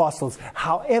of the fossils,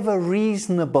 however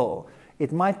reasonable.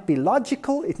 It might be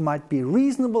logical, it might be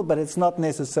reasonable, but it's not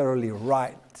necessarily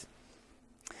right.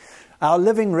 Our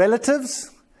living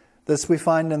relatives, this we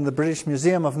find in the British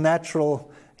Museum of Natural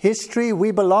History,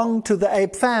 we belong to the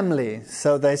ape family,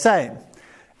 so they say.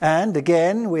 And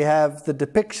again, we have the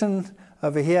depiction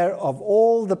over here of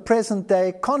all the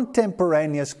present-day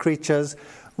contemporaneous creatures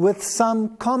with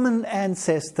some common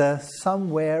ancestor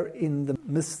somewhere in the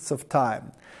mists of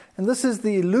time. And this is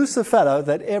the elusive fellow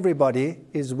that everybody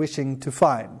is wishing to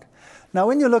find. Now,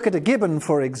 when you look at a gibbon,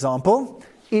 for example,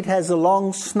 it has a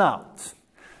long snout.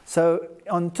 So,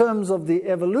 in terms of the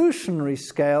evolutionary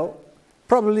scale,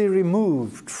 probably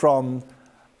removed from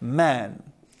man.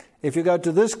 If you go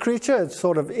to this creature, it's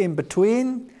sort of in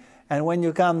between. And when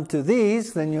you come to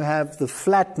these, then you have the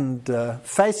flattened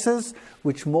faces,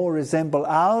 which more resemble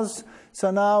ours.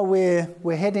 So now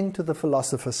we're heading to the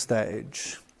philosopher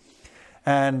stage.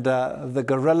 And the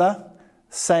gorilla,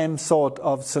 same sort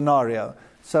of scenario.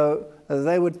 So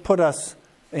they would put us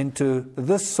into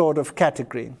this sort of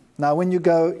category. Now, when you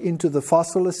go into the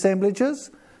fossil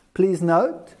assemblages, please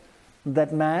note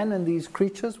that man and these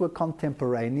creatures were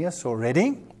contemporaneous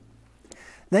already.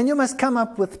 Then you must come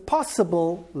up with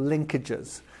possible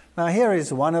linkages. Now, here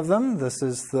is one of them. This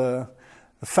is the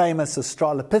famous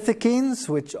Australopithecines,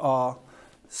 which are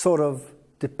sort of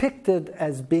depicted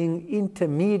as being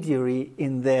intermediary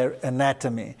in their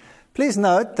anatomy. Please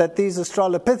note that these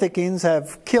Australopithecines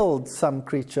have killed some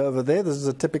creature over there. This is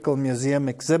a typical museum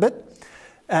exhibit.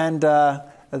 And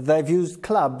they've used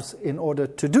clubs in order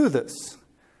to do this.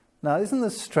 Now, isn't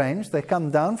this strange? They come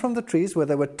down from the trees where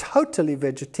they were totally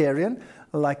vegetarian,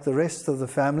 like the rest of the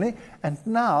family, and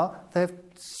now they've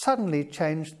suddenly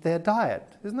changed their diet.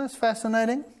 Isn't this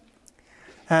fascinating?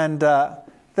 And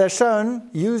they're shown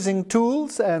using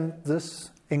tools, and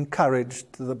this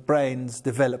encouraged the brain's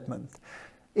development.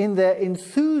 In their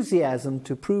enthusiasm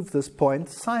to prove this point,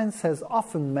 science has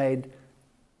often made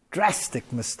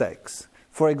drastic mistakes.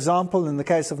 For example, in the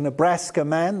case of Nebraska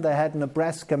Man, they had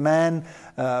Nebraska Man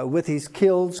with his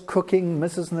kills cooking,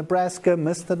 Mrs. Nebraska,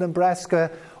 Mr.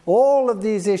 Nebraska, all of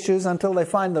these issues until they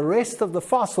find the rest of the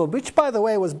fossil, which, by the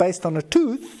way, was based on a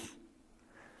tooth,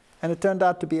 and it turned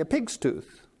out to be a pig's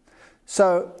tooth.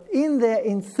 So in their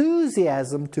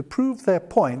enthusiasm to prove their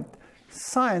point,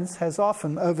 science has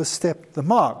often overstepped the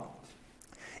mark.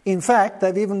 In fact,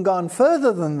 they've even gone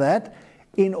further than that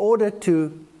in order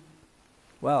to,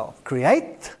 well,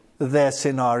 create their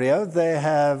scenario. They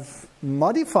have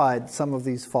modified some of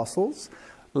these fossils,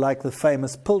 like the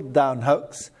famous Piltdown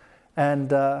hoax,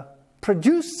 and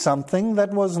produced something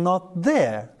that was not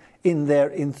there in their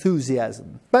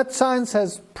enthusiasm. But science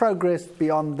has progressed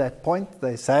beyond that point,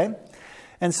 they say.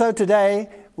 And so today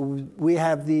we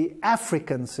have the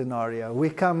African scenario.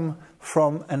 We come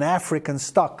from an African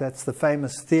stock. That's the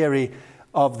famous theory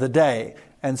of the day.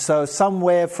 And so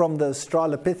somewhere from the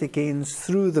Australopithecines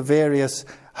through the various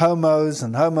Homos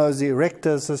and Homo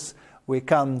erectus, we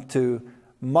come to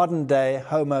modern-day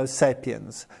Homo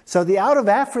sapiens. So the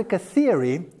out-of-Africa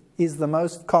theory is the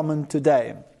most common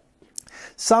today.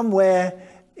 Somewhere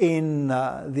in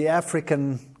the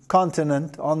African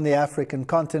continent, on the African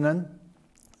continent,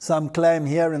 some claim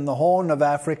here in the Horn of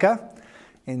Africa,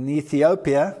 in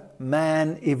Ethiopia,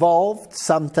 man evolved.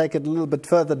 Some take it a little bit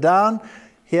further down,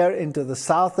 here into the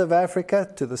south of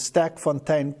Africa, to the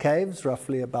Stakfontein Caves,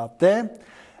 roughly about there.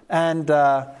 And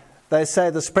they say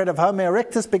the spread of Homo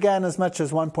erectus began as much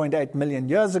as 1.8 million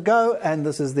years ago, and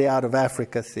this is the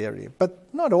out-of-Africa theory.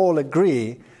 But not all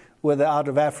agree with the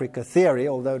out-of-Africa theory,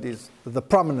 although it is the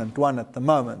prominent one at the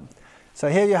moment. So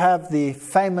here you have the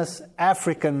famous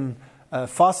African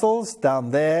fossils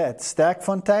down there at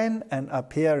Stakfontein, and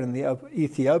up here in the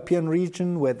Ethiopian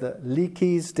region where the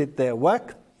Leakeys did their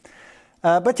work.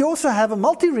 But you also have a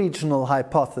multi-regional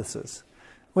hypothesis,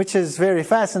 which is very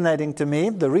fascinating to me.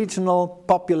 The regional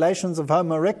populations of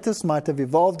Homo erectus might have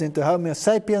evolved into Homo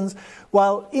sapiens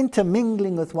while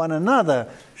intermingling with one another,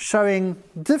 showing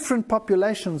different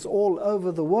populations all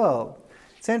over the world.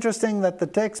 It's interesting that the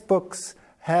textbooks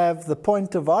have the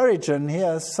point of origin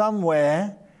here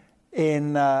somewhere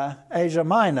in Asia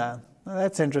Minor. Now,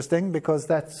 that's interesting because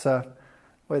that's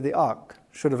where the ark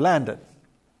should have landed.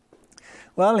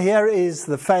 Well, here is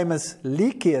the famous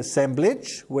Leakey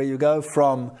assemblage, where you go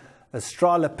from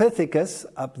Australopithecus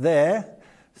up there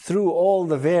through all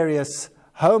the various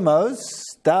Homos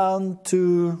down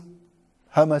to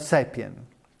Homo sapien.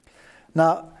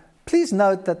 Now, please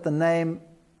note that the name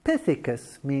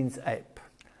Pithecus means ape.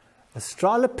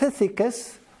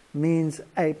 Australopithecus means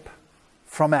ape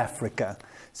from Africa.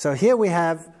 So here we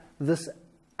have this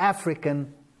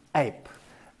African ape.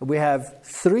 We have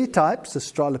three types: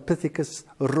 Australopithecus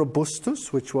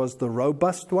robustus, which was the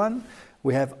robust one.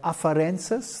 We have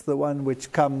afarensis, the one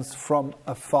which comes from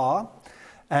afar.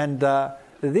 And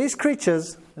these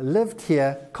creatures lived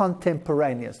here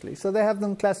contemporaneously. So they have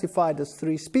them classified as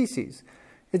three species.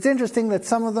 It's interesting that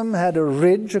some of them had a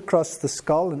ridge across the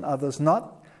skull and others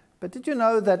not. But did you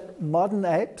know that modern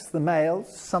apes, the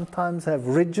males, sometimes have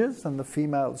ridges and the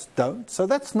females don't? So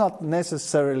that's not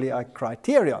necessarily a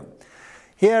criterion.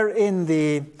 Here in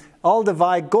the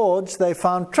Olduvai Gorge, they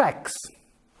found tracks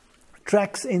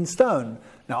in stone.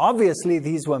 Now, obviously,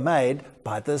 these were made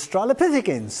by the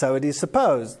Australopithecines, so it is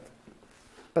supposed.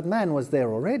 But man was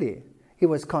there already. He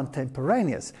was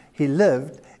contemporaneous. He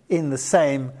lived in the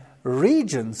same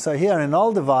region. So here in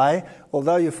Olduvai,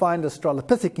 although you find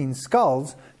Australopithecine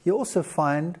skulls, you also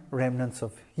find remnants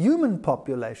of human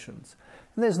populations.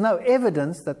 And there's no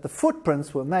evidence that the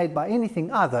footprints were made by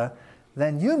anything other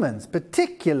than humans,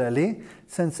 particularly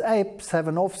since apes have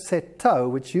an offset toe,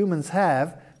 which humans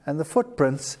have, and the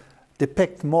footprints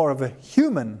depict more of a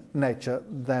human nature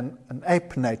than an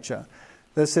ape nature.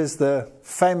 This is the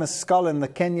famous skull in the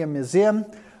Kenya Museum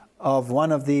of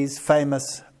one of these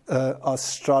famous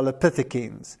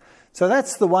Australopithecines. So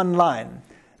that's the one line.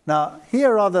 Now,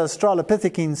 here are the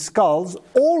Australopithecine skulls.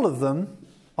 All of them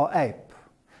are ape.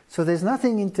 So there's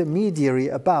nothing intermediary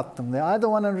about them. They're either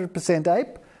 100%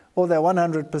 ape or they're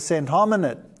 100%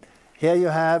 hominid. Here you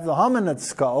have the hominid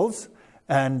skulls,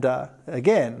 and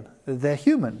again, they're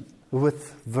human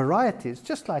with varieties,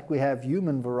 just like we have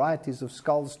human varieties of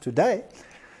skulls today.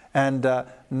 And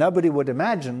nobody would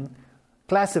imagine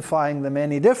classifying them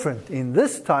any different in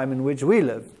this time in which we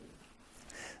live.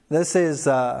 This is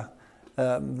the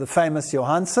famous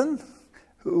Johansen,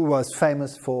 who was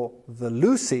famous for the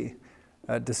Lucy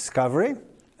discovery,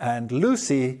 and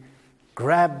Lucy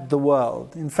grabbed the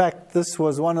world. In fact, this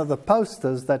was one of the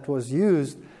posters that was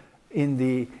used in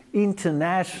the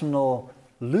International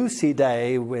Lucy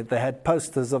Day, where they had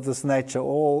posters of this nature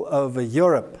all over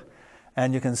Europe.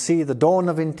 And you can see the dawn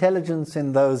of intelligence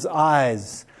in those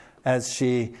eyes as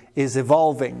she is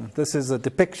evolving. This is a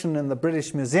depiction in the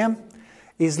British Museum.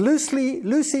 Is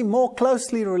Lucy more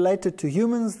closely related to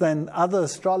humans than other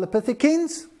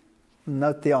Australopithecines?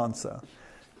 Note the answer.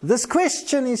 This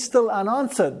question is still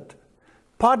unanswered,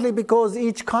 partly because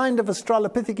each kind of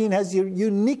Australopithecine has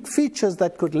unique features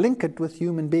that could link it with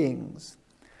human beings.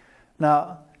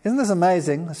 Now, isn't this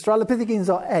amazing?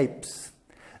 Australopithecines are apes.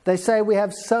 They say we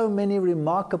have so many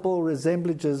remarkable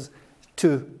resemblances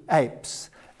to apes.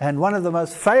 And one of the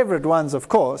most favorite ones, of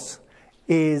course,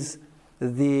 is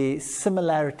the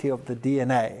similarity of the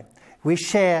DNA. We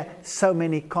share so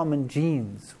many common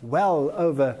genes. Well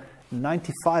over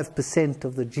 95%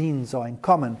 of the genes are in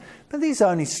common. But these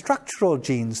are only structural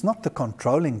genes, not the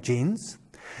controlling genes.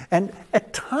 And a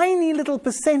tiny little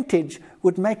percentage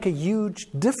would make a huge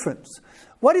difference.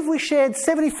 What if we shared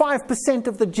 75%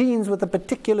 of the genes with a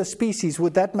particular species?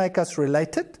 Would that make us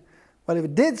related? Well, if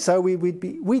it did so,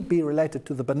 we'd be related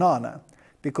to the banana,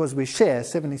 because we share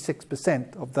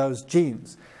 76% of those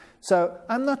genes. So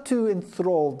I'm not too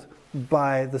enthralled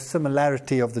by the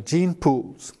similarity of the gene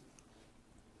pools.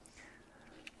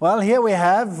 Well, here we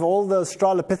have all the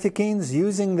Australopithecines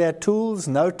using their tools.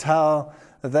 Note how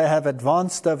they have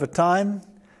advanced over time,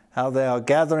 how they are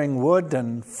gathering wood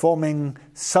and forming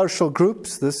social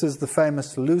groups. This is the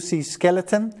famous Lucy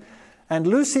skeleton. And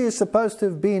Lucy is supposed to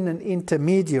have been an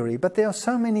intermediary, but there are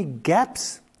so many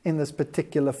gaps in this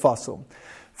particular fossil.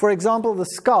 For example, the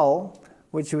skull,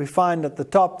 which we find at the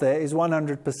top there, is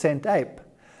 100% ape.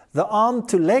 The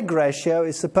arm-to-leg ratio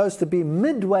is supposed to be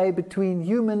midway between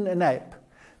human and ape.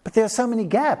 But there are so many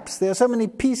gaps, there are so many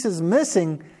pieces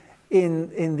missing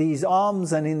in these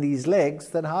arms and in these legs,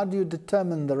 that how do you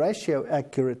determine the ratio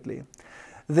accurately?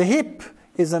 The hip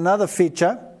is another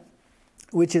feature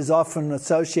which is often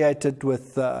associated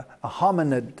with a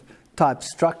hominid type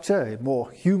structure, a more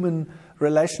human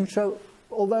relationship,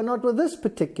 although not with this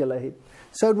particular hip.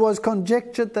 So it was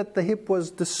conjectured that the hip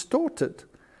was distorted.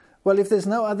 Well, if there's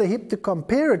no other hip to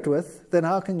compare it with, then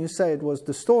how can you say it was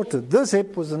distorted? This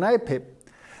hip was an ape hip.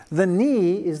 The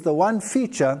knee is the one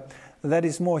feature that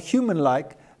is more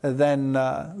human-like than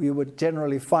you would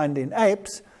generally find in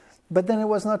apes, but then it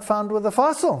was not found with the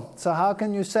fossil. So how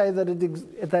can you say that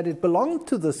it belonged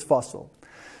to this fossil?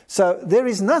 So there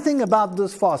is nothing about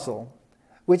this fossil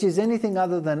which is anything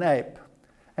other than ape.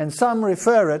 And some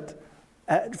refer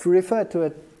to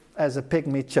it as a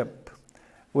pygmy chimp,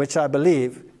 which I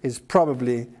believe is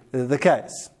probably the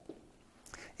case.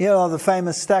 Here are the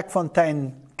famous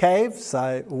Stakfontein caves.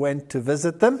 I went to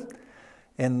visit them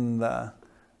in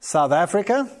South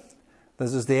Africa.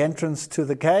 This is the entrance to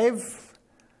the cave,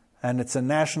 and it's a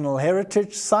national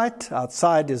heritage site.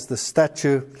 Outside is the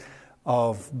statue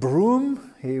of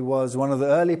Broom. He was one of the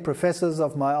early professors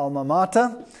of my alma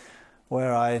mater,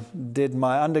 where I did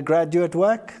my undergraduate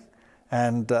work.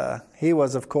 And he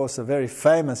was, of course, a very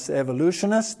famous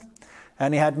evolutionist.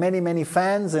 And he had many, many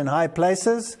fans in high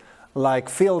places, like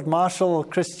Field Marshal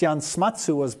Christian Smuts,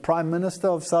 who was Prime Minister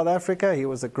of South Africa. He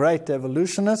was a great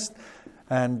evolutionist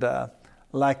and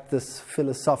liked this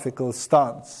philosophical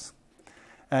stance.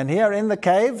 And here in the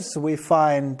caves, we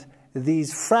find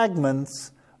these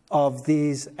fragments of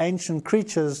these ancient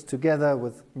creatures together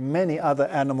with many other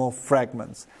animal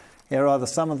fragments. Here are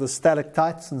some of the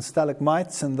stalactites and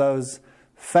stalagmites in those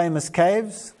famous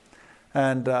caves.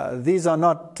 And these are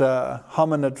not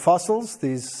hominid fossils.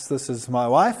 This is my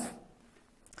wife.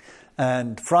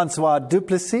 And Francois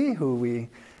Duplessis, who we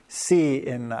see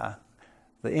in the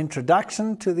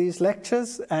introduction to these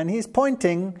lectures. And he's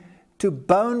pointing to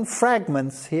bone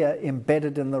fragments here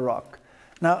embedded in the rock.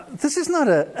 Now, this is not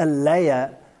a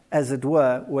layer, as it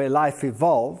were, where life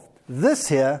evolved. This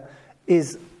here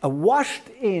is a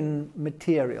washed-in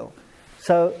material.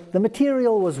 So the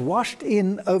material was washed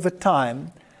in over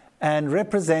time and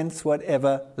represents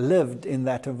whatever lived in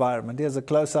that environment. Here's a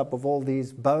close-up of all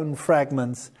these bone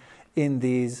fragments in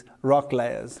these rock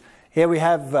layers. Here we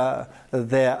have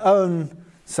their own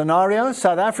scenario.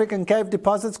 South African cave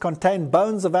deposits contain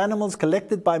bones of animals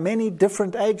collected by many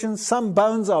different agents. Some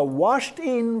bones are washed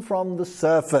in from the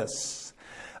surface.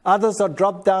 Others are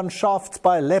dropped down shafts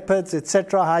by leopards,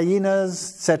 etc.,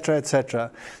 hyenas, etc.,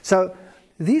 etc. So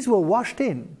these were washed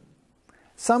in.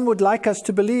 Some would like us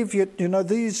to believe,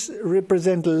 these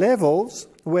represent levels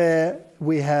where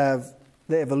we have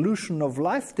the evolution of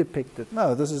life depicted.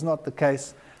 No, this is not the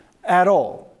case at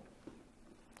all.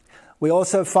 We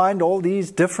also find all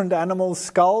these different animal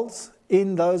skulls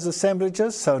in those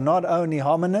assemblages, so not only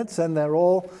hominids, and they're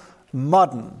all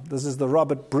modern. This is the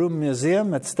Robert Broom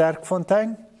Museum at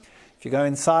Sterkfontein. If you go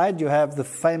inside, you have the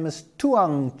famous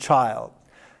Tuang child.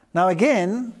 Now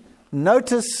again,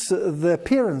 notice the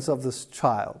appearance of this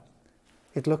child.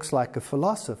 It looks like a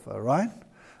philosopher, right?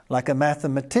 Like a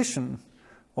mathematician,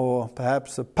 or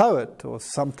perhaps a poet, or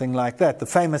something like that. The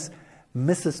famous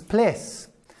Mrs. Pless.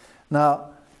 Now,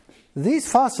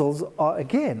 these fossils are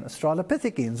again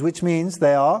Australopithecines, which means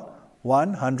they are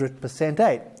 100%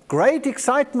 ape. Great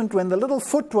excitement when the little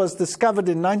foot was discovered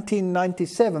in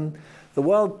 1997. The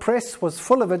world press was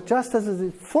full of it, just as it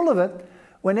is full of it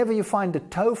whenever you find a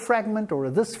toe fragment or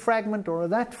a this fragment or a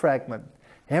that fragment.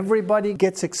 Everybody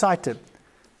gets excited.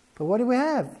 But what do we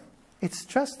have? It's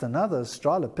just another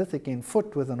Australopithecine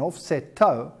foot with an offset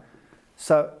toe.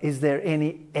 So is there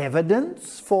any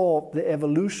evidence for the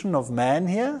evolution of man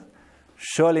here?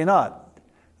 Surely not.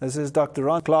 This is Dr.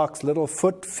 Ron Clark's little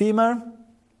foot femur,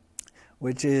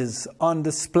 which is on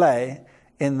display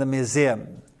in the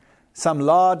museum. Some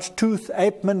large tooth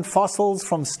apeman fossils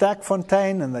from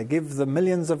Stackfontein, and they give the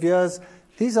millions of years.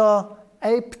 These are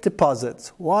ape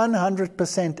deposits,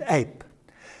 100% ape.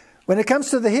 When it comes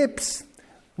to the hips,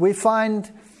 we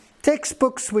find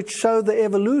textbooks which show the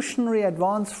evolutionary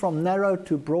advance from narrow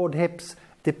to broad hips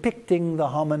depicting the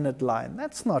hominid line.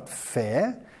 That's not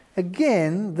fair.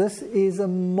 Again, this is a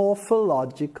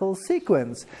morphological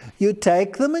sequence. You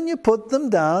take them and you put them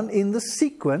down in the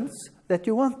sequence that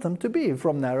you want them to be,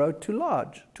 from narrow to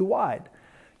large, to wide.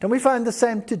 Can we find the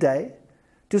same today?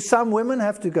 Do some women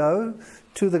have to go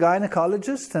to the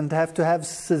gynecologist and have to have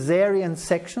cesarean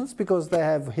sections because they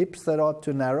have hips that are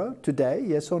too narrow today?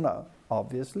 Yes or no?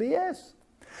 Obviously, yes.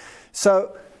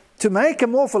 So, to make a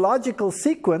morphological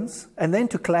sequence and then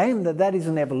to claim that that is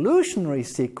an evolutionary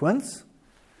sequence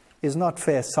is not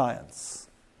fair science.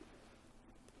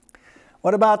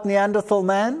 What about Neanderthal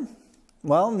man?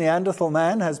 Well, Neanderthal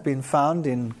man has been found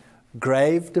in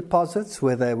grave deposits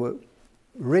where they were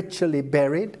ritually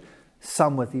buried,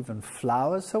 some with even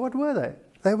flowers. So what were they?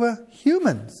 They were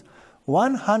humans,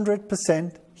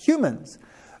 100% humans.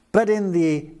 But in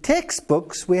the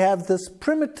textbooks, we have this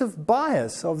primitive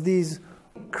bias of these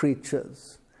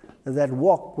creatures that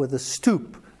walk with a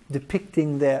stoop,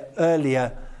 depicting their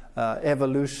earlier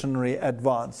evolutionary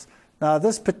advance. Now,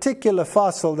 this particular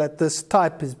fossil that this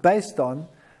type is based on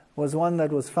was one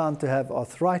that was found to have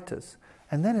arthritis.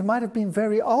 And then it might have been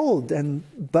very old,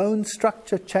 and bone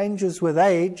structure changes with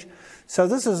age. So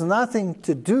this has nothing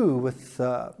to do with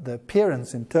the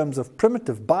appearance in terms of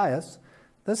primitive bias.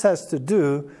 This has to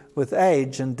do with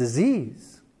age and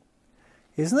disease.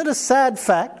 Isn't it a sad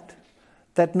fact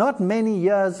that not many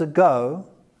years ago,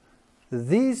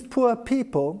 these poor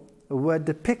people were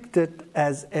depicted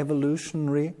as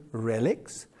evolutionary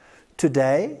relics?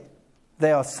 Today,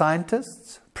 they are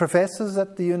scientists, professors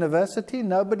at the university.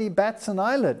 Nobody bats an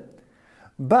eyelid.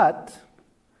 But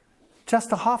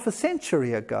just a half a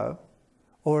century ago,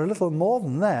 or a little more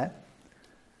than that,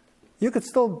 you could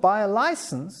still buy a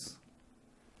license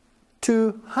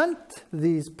to hunt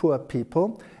these poor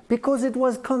people because it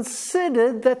was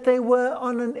considered that they were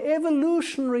on an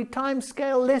evolutionary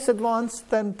timescale less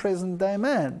advanced than present-day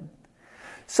man.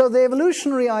 So the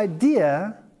evolutionary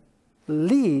idea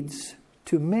leads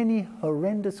to many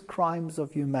horrendous crimes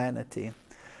of humanity.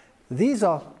 These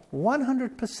are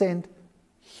 100%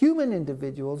 human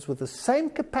individuals with the same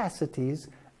capacities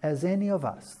as any of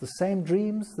us. The same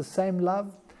dreams, the same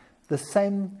love, the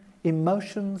same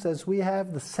emotions as we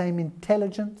have, the same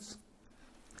intelligence.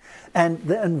 And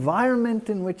the environment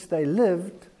in which they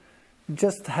lived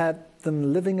just had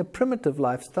them living a primitive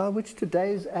lifestyle, which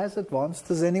today is as advanced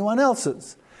as anyone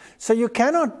else's. So you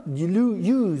cannot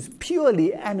use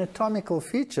purely anatomical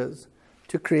features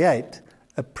to create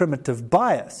a primitive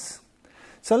bias.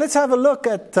 So let's have a look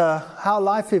at how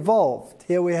life evolved.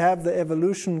 Here we have the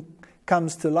Evolution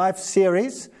Comes to Life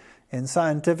series in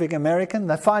Scientific American.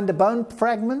 They find a bone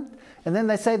fragment, and then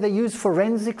they say they use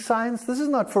forensic science. This is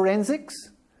not forensics.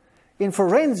 In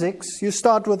forensics, you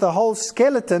start with a whole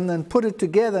skeleton and put it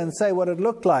together and say what it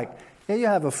looked like. Here you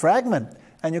have a fragment,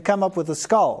 and you come up with a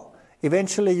skull.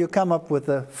 Eventually, you come up with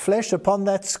the flesh upon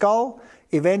that skull.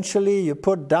 Eventually, you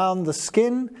put down the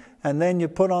skin, and then you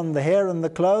put on the hair and the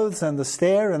clothes and the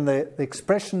stare and the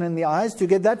expression in the eyes. Do you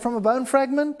get that from a bone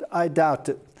fragment? I doubt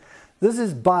it. This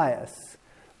is bias.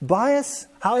 Bias,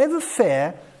 however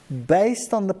fair,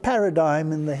 based on the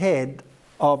paradigm in the head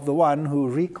of the one who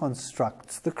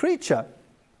reconstructs the creature.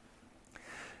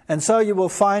 And so you will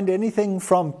find anything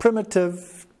from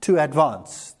primitive to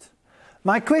advanced.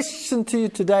 My question to you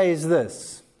today is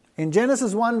this. In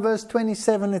Genesis 1 verse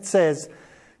 27 it says,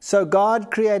 "So God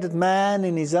created man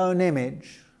in his own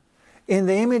image. In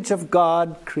the image of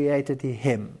God created he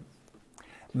him.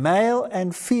 Male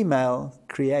and female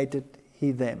created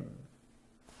he them."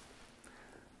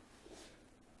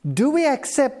 Do we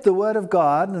accept the Word of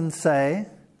God and say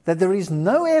that there is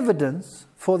no evidence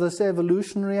for this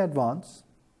evolutionary advance,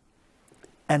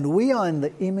 and we are in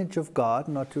the image of God,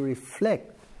 not to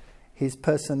reflect His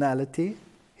personality,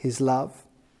 His love,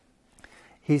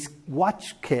 His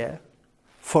watch care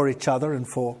for each other and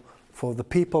for the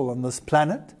people on this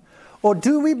planet? Or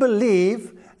do we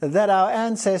believe that our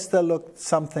ancestor looked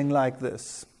something like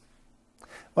this?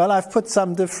 Well, I've put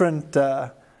some different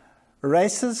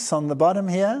races on the bottom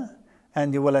here,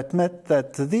 and you will admit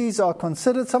that these are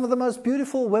considered some of the most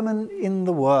beautiful women in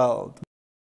the world.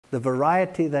 The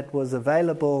variety that was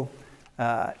available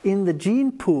in the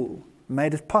gene pool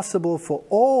made it possible for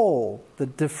all the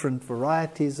different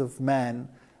varieties of man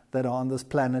that are on this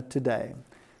planet today.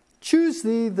 Choose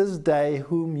thee this day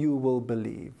whom you will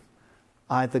believe.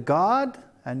 Either God,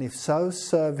 and if so,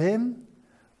 serve Him,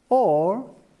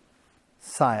 or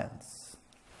science.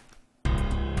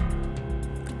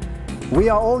 We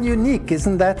are all unique,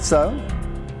 isn't that so?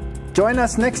 Join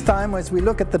us next time as we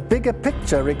look at the bigger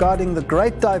picture regarding the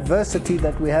great diversity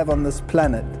that we have on this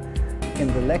planet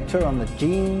in the lecture on the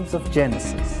genes of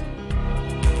Genesis.